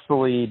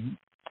successfully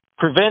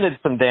prevented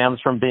some dams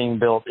from being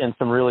built in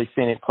some really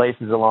scenic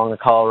places along the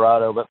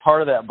Colorado. But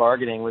part of that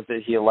bargaining was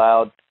that he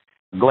allowed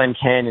Glen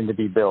Canyon to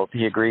be built.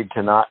 He agreed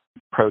to not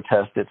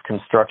protest its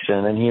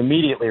construction, and he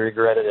immediately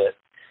regretted it.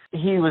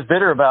 He was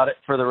bitter about it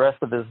for the rest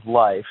of his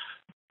life.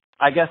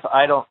 I guess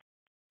I don't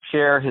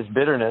share his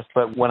bitterness,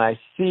 but when I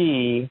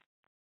see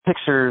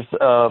pictures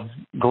of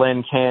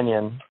Glen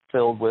Canyon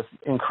filled with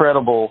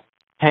incredible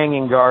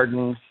hanging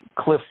gardens,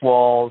 cliff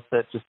walls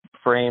that just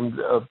framed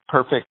a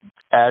perfect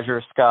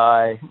azure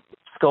sky,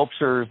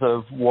 sculptures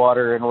of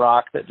water and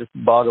rock that just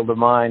boggle the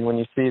mind when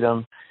you see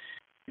them,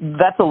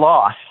 that's a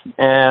loss.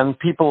 And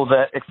people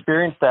that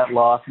experienced that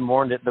loss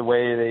mourned it the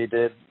way they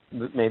did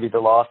maybe the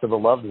loss of a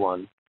loved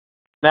one.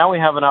 Now we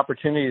have an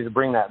opportunity to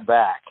bring that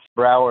back.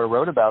 Brower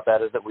wrote about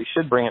that, is that we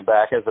should bring it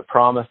back as a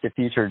promise to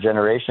future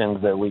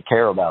generations that we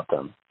care about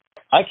them.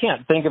 I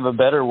can't think of a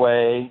better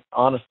way,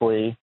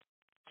 honestly,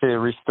 to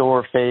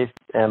restore faith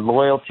and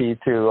loyalty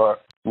to our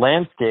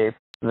landscape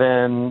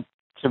than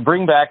to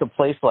bring back a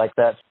place like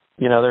that.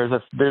 You know, there's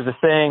a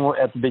saying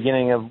at the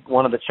beginning of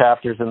one of the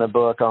chapters in the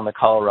book on the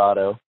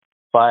Colorado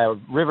by a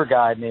river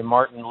guide named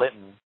Martin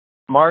Litton.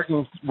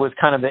 Martin was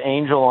kind of the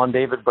angel on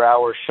David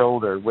Brower's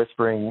shoulder,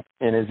 whispering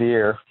in his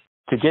ear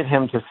to get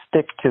him to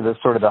stick to the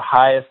sort of the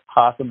highest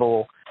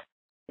possible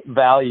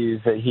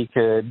values that he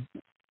could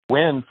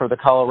win for the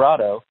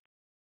Colorado.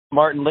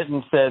 Martin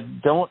Litton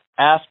said, "Don't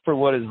ask for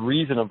what is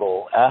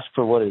reasonable, ask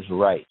for what is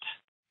right."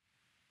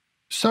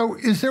 So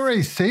is there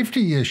a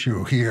safety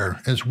issue here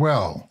as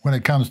well when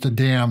it comes to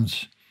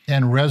dams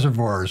and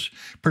reservoirs,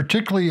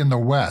 particularly in the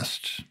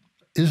West?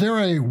 Is there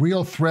a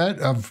real threat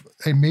of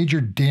a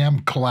major dam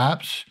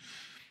collapse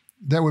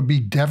that would be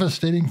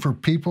devastating for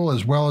people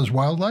as well as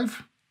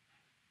wildlife?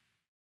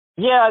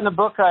 Yeah, in the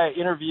book I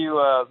interview,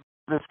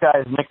 this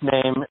guy's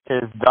nickname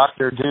is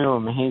Dr.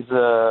 Doom. He's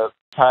a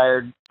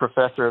retired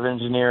professor of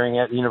engineering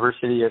at the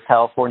University of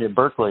California,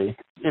 Berkeley.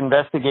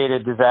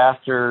 Investigated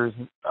disasters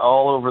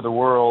all over the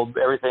world,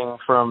 everything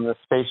from the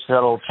Space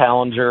Shuttle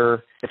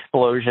Challenger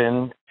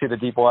explosion to the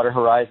Deepwater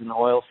Horizon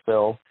oil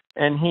spill.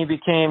 And he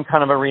became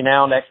kind of a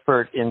renowned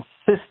expert in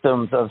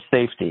systems of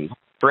safety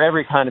for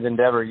every kind of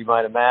endeavor you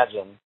might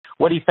imagine.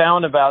 What he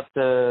found about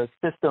the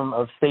system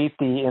of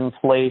safety in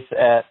place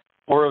at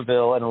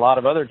Oroville and a lot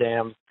of other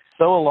dams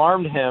so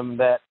alarmed him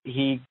that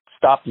he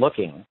stopped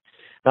looking.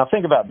 Now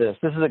think about this.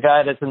 This is a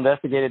guy that's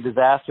investigated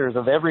disasters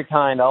of every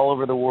kind all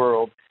over the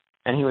world,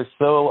 and he was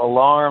so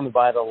alarmed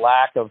by the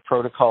lack of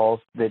protocols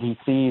that he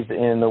sees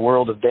in the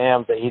world of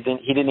dams that he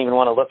didn't even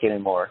want to look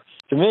anymore.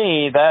 To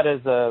me, that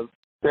is a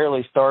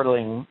fairly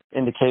startling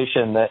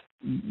indication that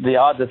the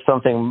odds of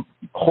something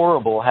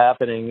horrible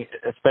happening,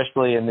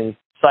 especially in the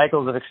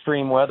cycles of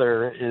extreme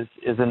weather,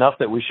 is enough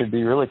that we should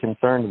be really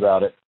concerned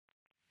about it.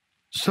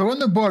 So in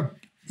the book,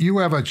 you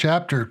have a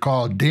chapter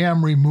called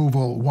Dam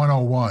Removal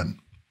 101.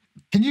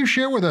 Can you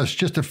share with us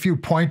just a few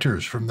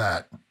pointers from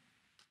that?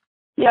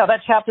 Yeah,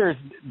 that chapter is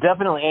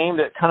definitely aimed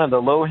at kind of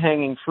the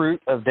low-hanging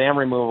fruit of dam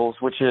removals,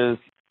 which is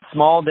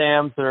small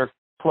dams that are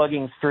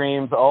plugging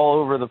streams all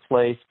over the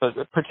place, but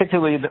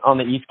particularly on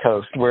the East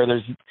Coast, where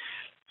there's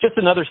just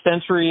another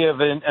century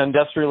of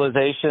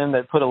industrialization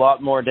that put a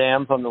lot more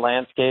dams on the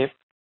landscape.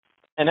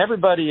 And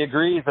everybody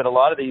agrees that a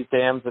lot of these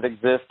dams that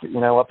exist,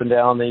 up and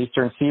down the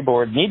eastern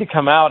seaboard need to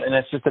come out, and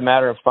it's just a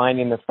matter of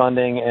finding the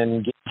funding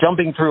and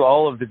jumping through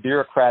all of the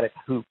bureaucratic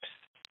hoops.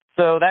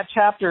 So that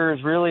chapter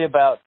is really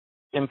about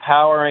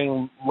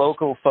empowering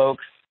local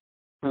folks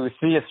who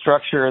see a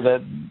structure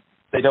that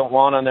they don't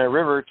want on their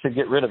river to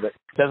get rid of it.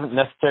 It doesn't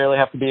necessarily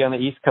have to be on the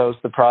East Coast.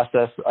 The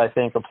process, I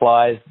think,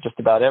 applies just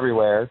about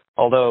everywhere,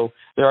 although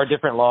there are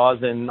different laws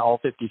in all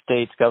 50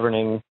 states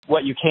governing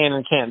what you can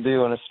and can't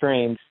do on a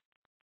stream.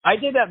 I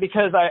did that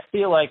because I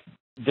feel like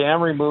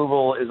dam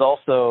removal is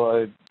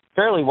also a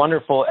fairly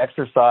wonderful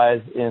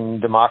exercise in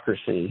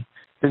democracy.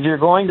 Because you're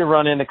going to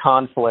run into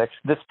conflicts.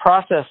 This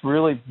process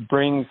really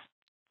brings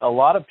a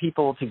lot of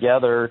people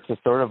together to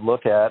sort of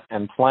look at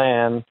and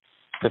plan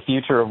the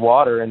future of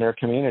water in their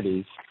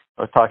communities.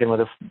 I was talking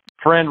with a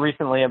friend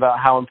recently about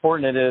how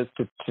important it is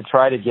to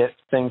try to get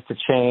things to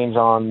change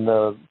on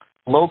the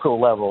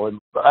local level. And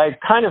I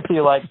kind of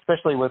feel like,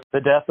 especially with the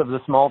death of the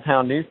small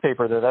town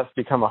newspaper, that's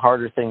become a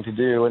harder thing to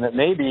do. And that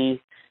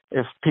maybe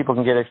if people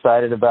can get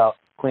excited about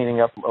cleaning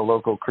up a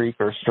local creek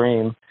or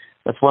stream,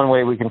 that's one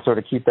way we can sort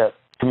of keep that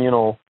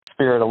communal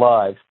spirit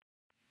alive.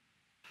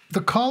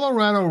 The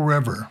Colorado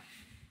River,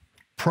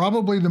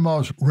 probably the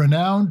most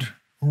renowned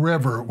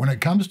river when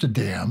it comes to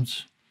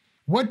dams.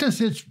 What does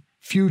its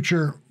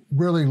future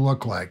really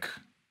look like?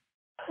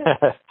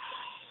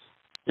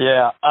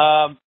 Yeah.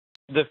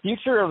 The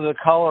future of the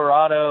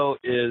Colorado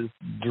is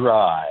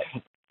dry,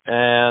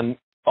 and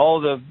all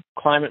the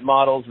climate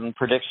models and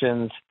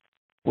predictions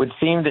would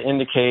seem to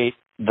indicate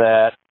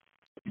that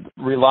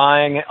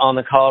relying on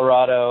the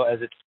Colorado as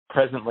it's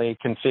presently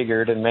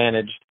configured and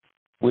managed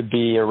would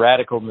be a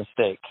radical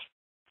mistake.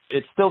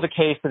 It's still the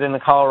case that in the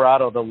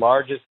Colorado, the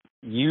largest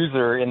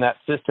user in that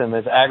system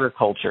is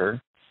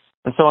agriculture.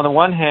 And so on the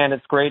one hand,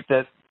 it's great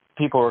that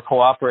people are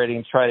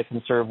cooperating to try to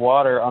conserve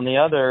water. On the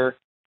other,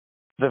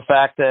 the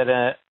fact that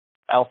an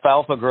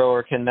alfalfa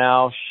grower can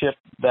now ship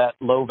that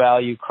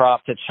low-value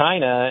crop to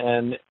China,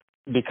 and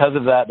because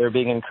of that, they're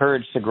being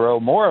encouraged to grow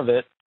more of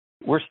it.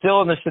 We're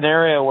still in the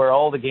scenario where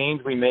all the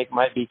gains we make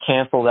might be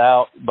canceled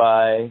out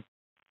by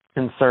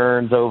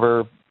concerns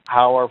over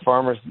how our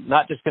farmers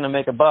not just going to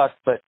make a buck,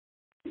 but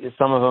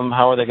some of them,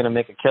 how are they going to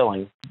make a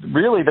killing?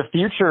 Really, the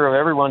future of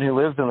everyone who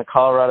lives in the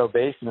Colorado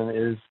Basin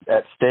is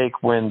at stake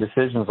when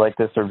decisions like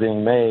this are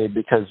being made,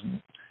 because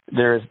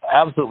there is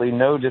absolutely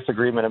no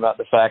disagreement about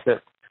the fact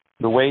that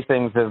the way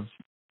things have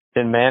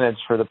been managed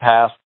for the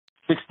past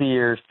 60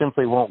 years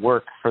simply won't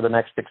work for the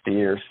next 60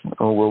 years.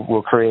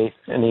 We'll create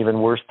an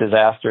even worse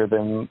disaster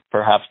than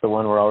perhaps the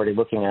one we're already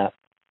looking at.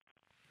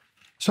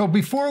 So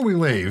before we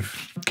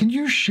leave, can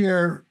you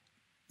share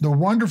the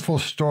wonderful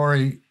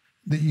story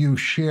that you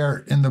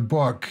share in the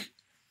book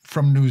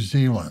from New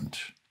Zealand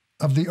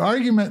of the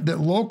argument that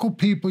local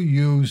people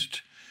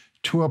used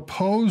to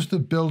oppose the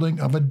building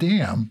of a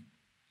dam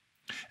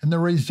and the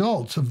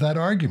results of that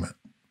argument?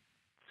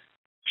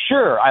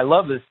 Sure. I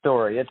love this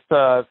story. It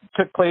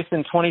took place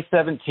in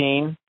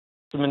 2017.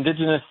 Some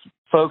indigenous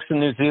folks in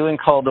New Zealand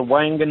called the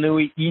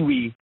Wanganui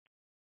Iwi,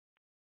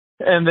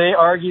 and they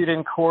argued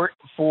in court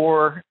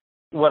for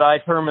what I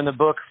term in the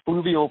book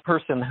fluvial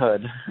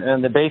personhood.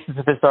 And the basis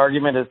of this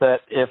argument is that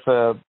if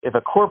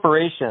a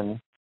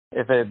corporation,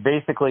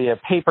 basically a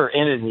paper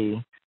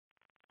entity,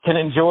 can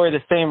enjoy the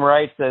same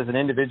rights as an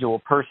individual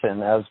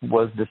person, as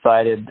was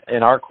decided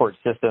in our court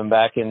system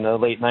back in the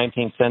late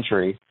 19th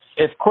century,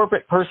 if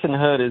corporate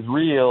personhood is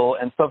real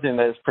and something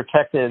that is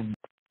protected,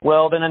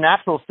 well, then a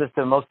natural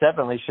system most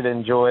definitely should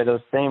enjoy those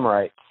same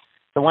rights.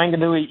 The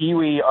Wanganui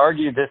Iwi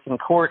argued this in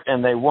court,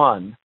 and they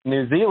won.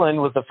 New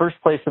Zealand was the first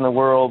place in the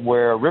world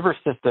where a river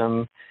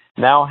system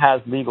now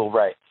has legal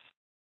rights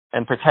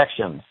and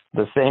protections,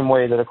 the same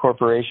way that a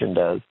corporation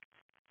does.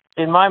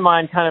 In my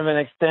mind, kind of an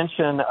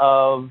extension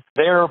of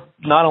they're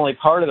not only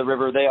part of the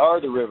river, they are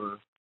the river.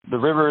 The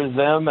river is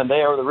them, and they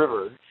are the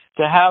river.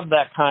 To have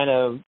that kind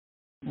of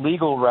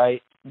legal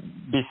right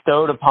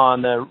bestowed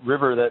upon the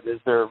river that is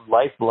their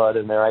lifeblood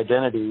and their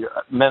identity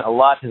meant a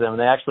lot to them.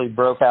 They actually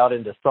broke out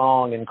into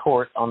song in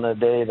court on the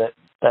day that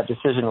that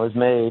decision was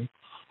made.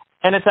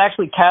 And it's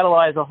actually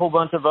catalyzed a whole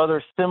bunch of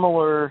other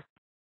similar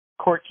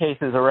court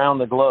cases around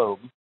the globe.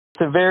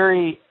 It's a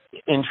very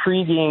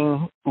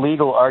intriguing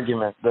legal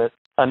argument that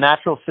a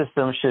natural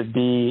system should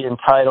be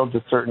entitled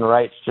to certain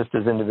rights just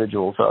as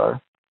individuals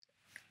are.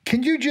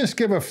 Can you just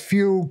give a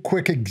few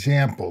quick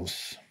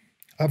examples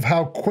of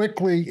how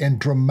quickly and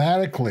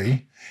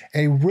dramatically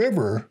a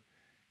river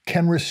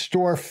can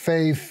restore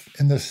faith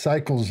in the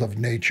cycles of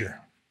nature?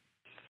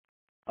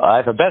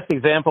 The best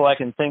example I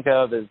can think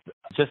of is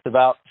just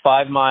about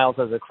 5 miles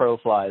as a crow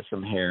flies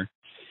from here.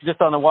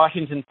 Just on the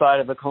Washington side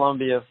of the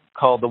Columbia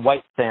called the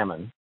White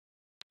Salmon.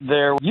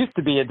 There used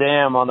to be a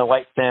dam on the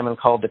White Salmon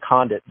called the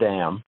Condit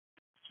Dam.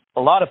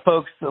 A lot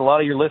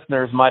of your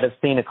listeners might have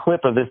seen a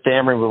clip of this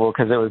dam removal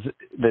because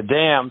the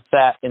dam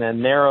sat in a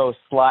narrow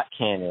slot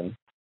canyon.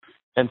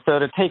 And so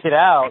to take it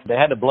out, they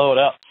had to blow it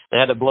up. They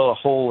had to blow a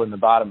hole in the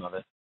bottom of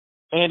it.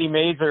 Andy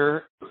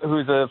Mazer,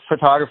 who's a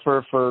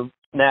photographer for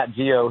Nat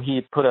Geo,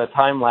 he put a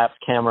time-lapse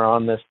camera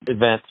on this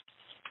event,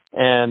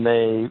 and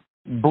they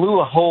blew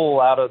a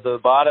hole out of the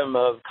bottom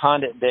of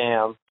Condit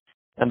Dam,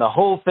 and the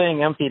whole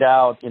thing emptied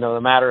out, in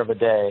a matter of a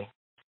day.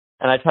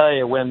 And I tell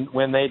you,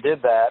 when they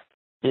did that,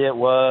 it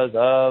was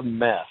a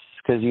mess,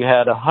 because you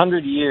had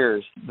 100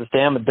 years. This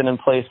dam had been in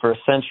place for a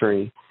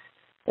century,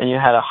 and you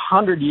had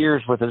 100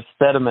 years worth of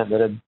sediment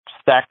that had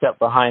stacked up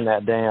behind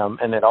that dam,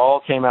 and it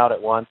all came out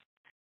at once.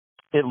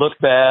 It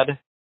looked bad,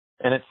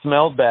 and it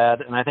smelled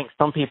bad, and I think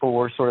some people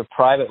were sort of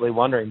privately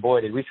wondering,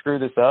 boy, did we screw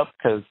this up?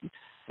 Because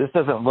this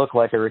doesn't look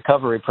like a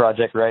recovery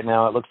project right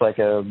now. It looks like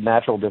a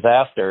natural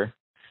disaster.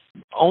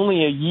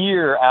 Only a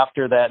year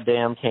after that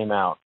dam came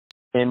out,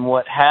 in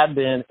what had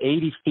been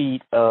 80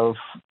 feet of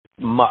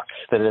muck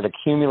that had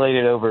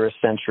accumulated over a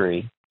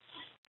century,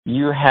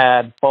 you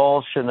had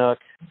fall Chinook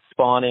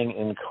spawning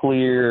in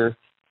clear,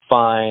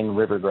 fine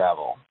river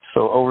gravel.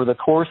 So over the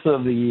course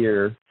of the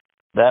year,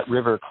 that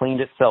river cleaned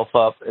itself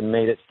up and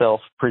made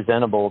itself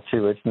presentable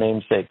to its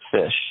namesake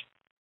fish.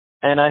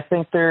 And I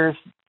think there's,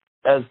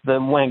 as the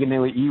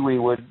Wanganui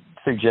Iwi would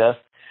suggest,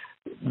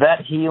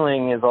 that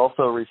healing is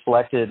also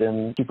reflected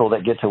in people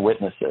that get to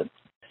witness it.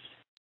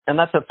 And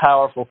that's a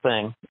powerful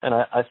thing. And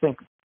I think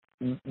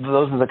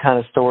those are the kind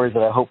of stories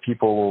that I hope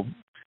people will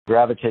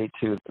gravitate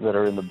to that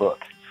are in the book.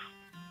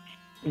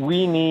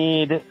 We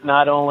need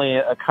not only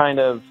a kind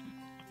of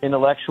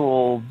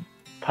intellectual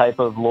type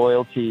of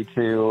loyalty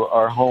to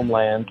our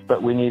homeland,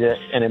 but we need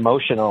an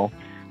emotional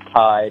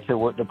tie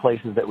to the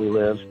places that we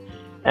live.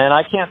 And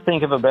I can't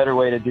think of a better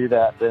way to do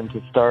that than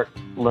to start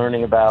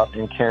learning about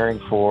and caring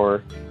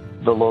for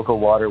the local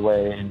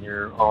waterway in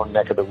your own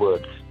neck of the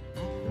woods.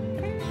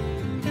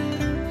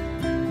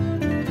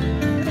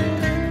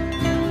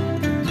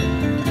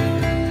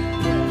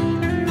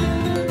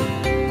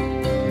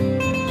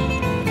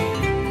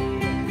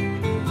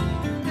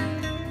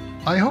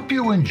 I hope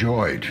you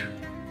enjoyed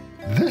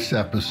this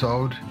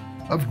episode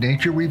of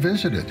Nature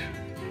Revisited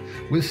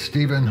with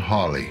Stephen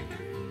Hawley,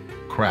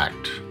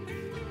 Cracked.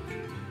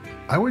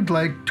 I would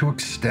like to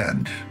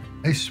extend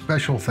a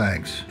special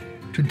thanks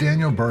to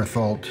Daniel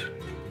Berthold,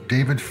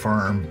 David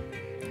Firm,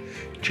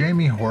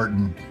 Jamie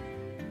Horton,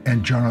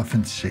 and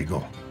Jonathan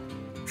Siegel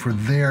for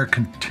their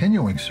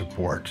continuing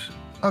support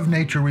of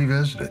Nature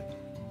Revisited.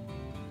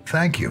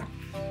 Thank you.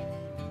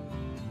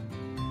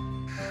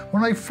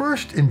 When I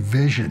first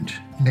envisioned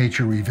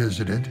Nature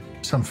Revisited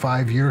some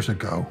 5 years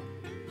ago,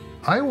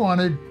 I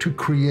wanted to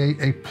create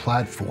a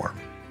platform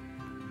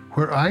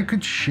where I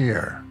could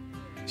share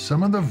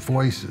some of the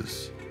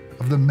voices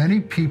of the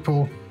many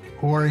people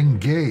who are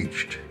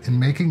engaged in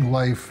making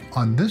life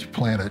on this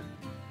planet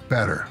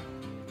better.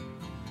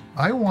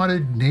 I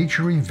wanted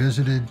Nature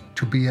Revisited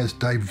to be as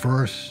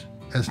diverse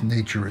as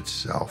nature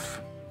itself.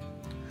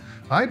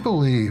 I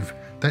believe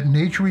that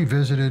Nature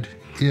Revisited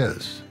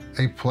is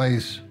a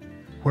place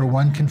where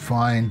one can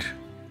find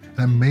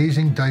an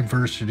amazing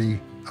diversity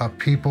of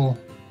people,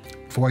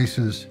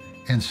 voices,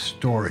 and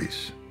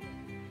stories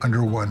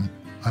under one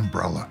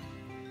umbrella.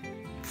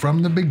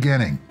 From the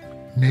beginning,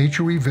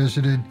 Nature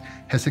Revisited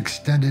has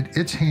extended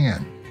its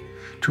hand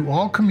to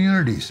all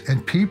communities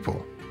and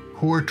people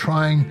who are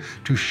trying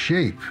to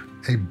shape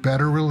a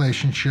better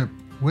relationship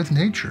with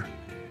nature,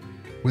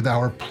 with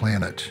our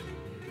planet.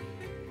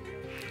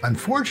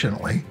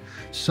 Unfortunately,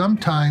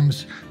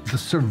 sometimes the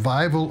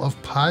survival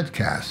of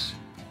podcasts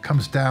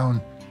comes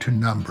down to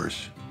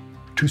numbers,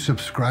 to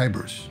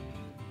subscribers,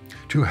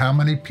 to how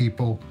many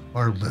people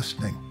are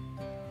listening.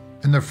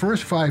 In the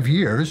first 5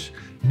 years,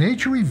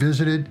 Nature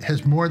Revisited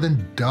has more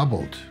than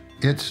doubled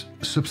its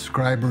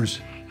subscribers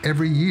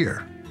every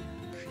year,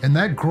 and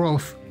that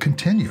growth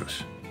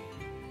continues.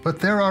 But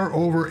there are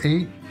over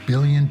 8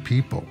 billion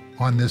people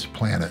on this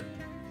planet,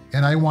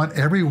 and I want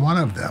every one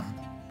of them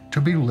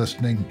to be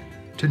listening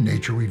to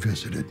Nature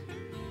Revisited.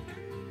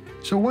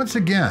 So once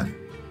again,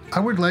 I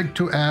would like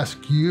to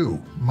ask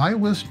you, my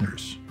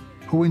listeners,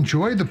 who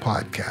enjoy the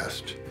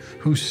podcast,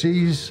 who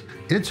sees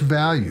its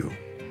value,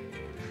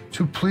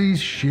 to please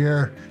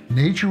share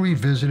Nature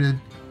Revisited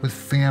with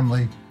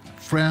family,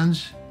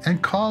 friends,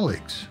 and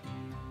colleagues,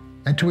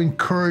 and to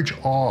encourage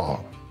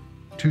all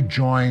to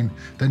join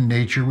the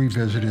Nature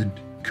Revisited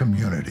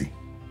community.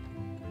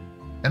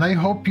 And I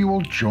hope you will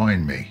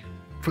join me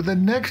for the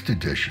next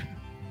edition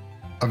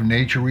of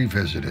Nature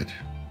Revisited.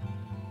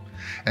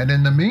 And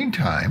in the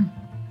meantime,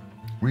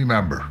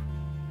 remember,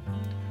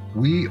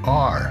 we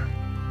are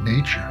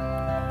nature.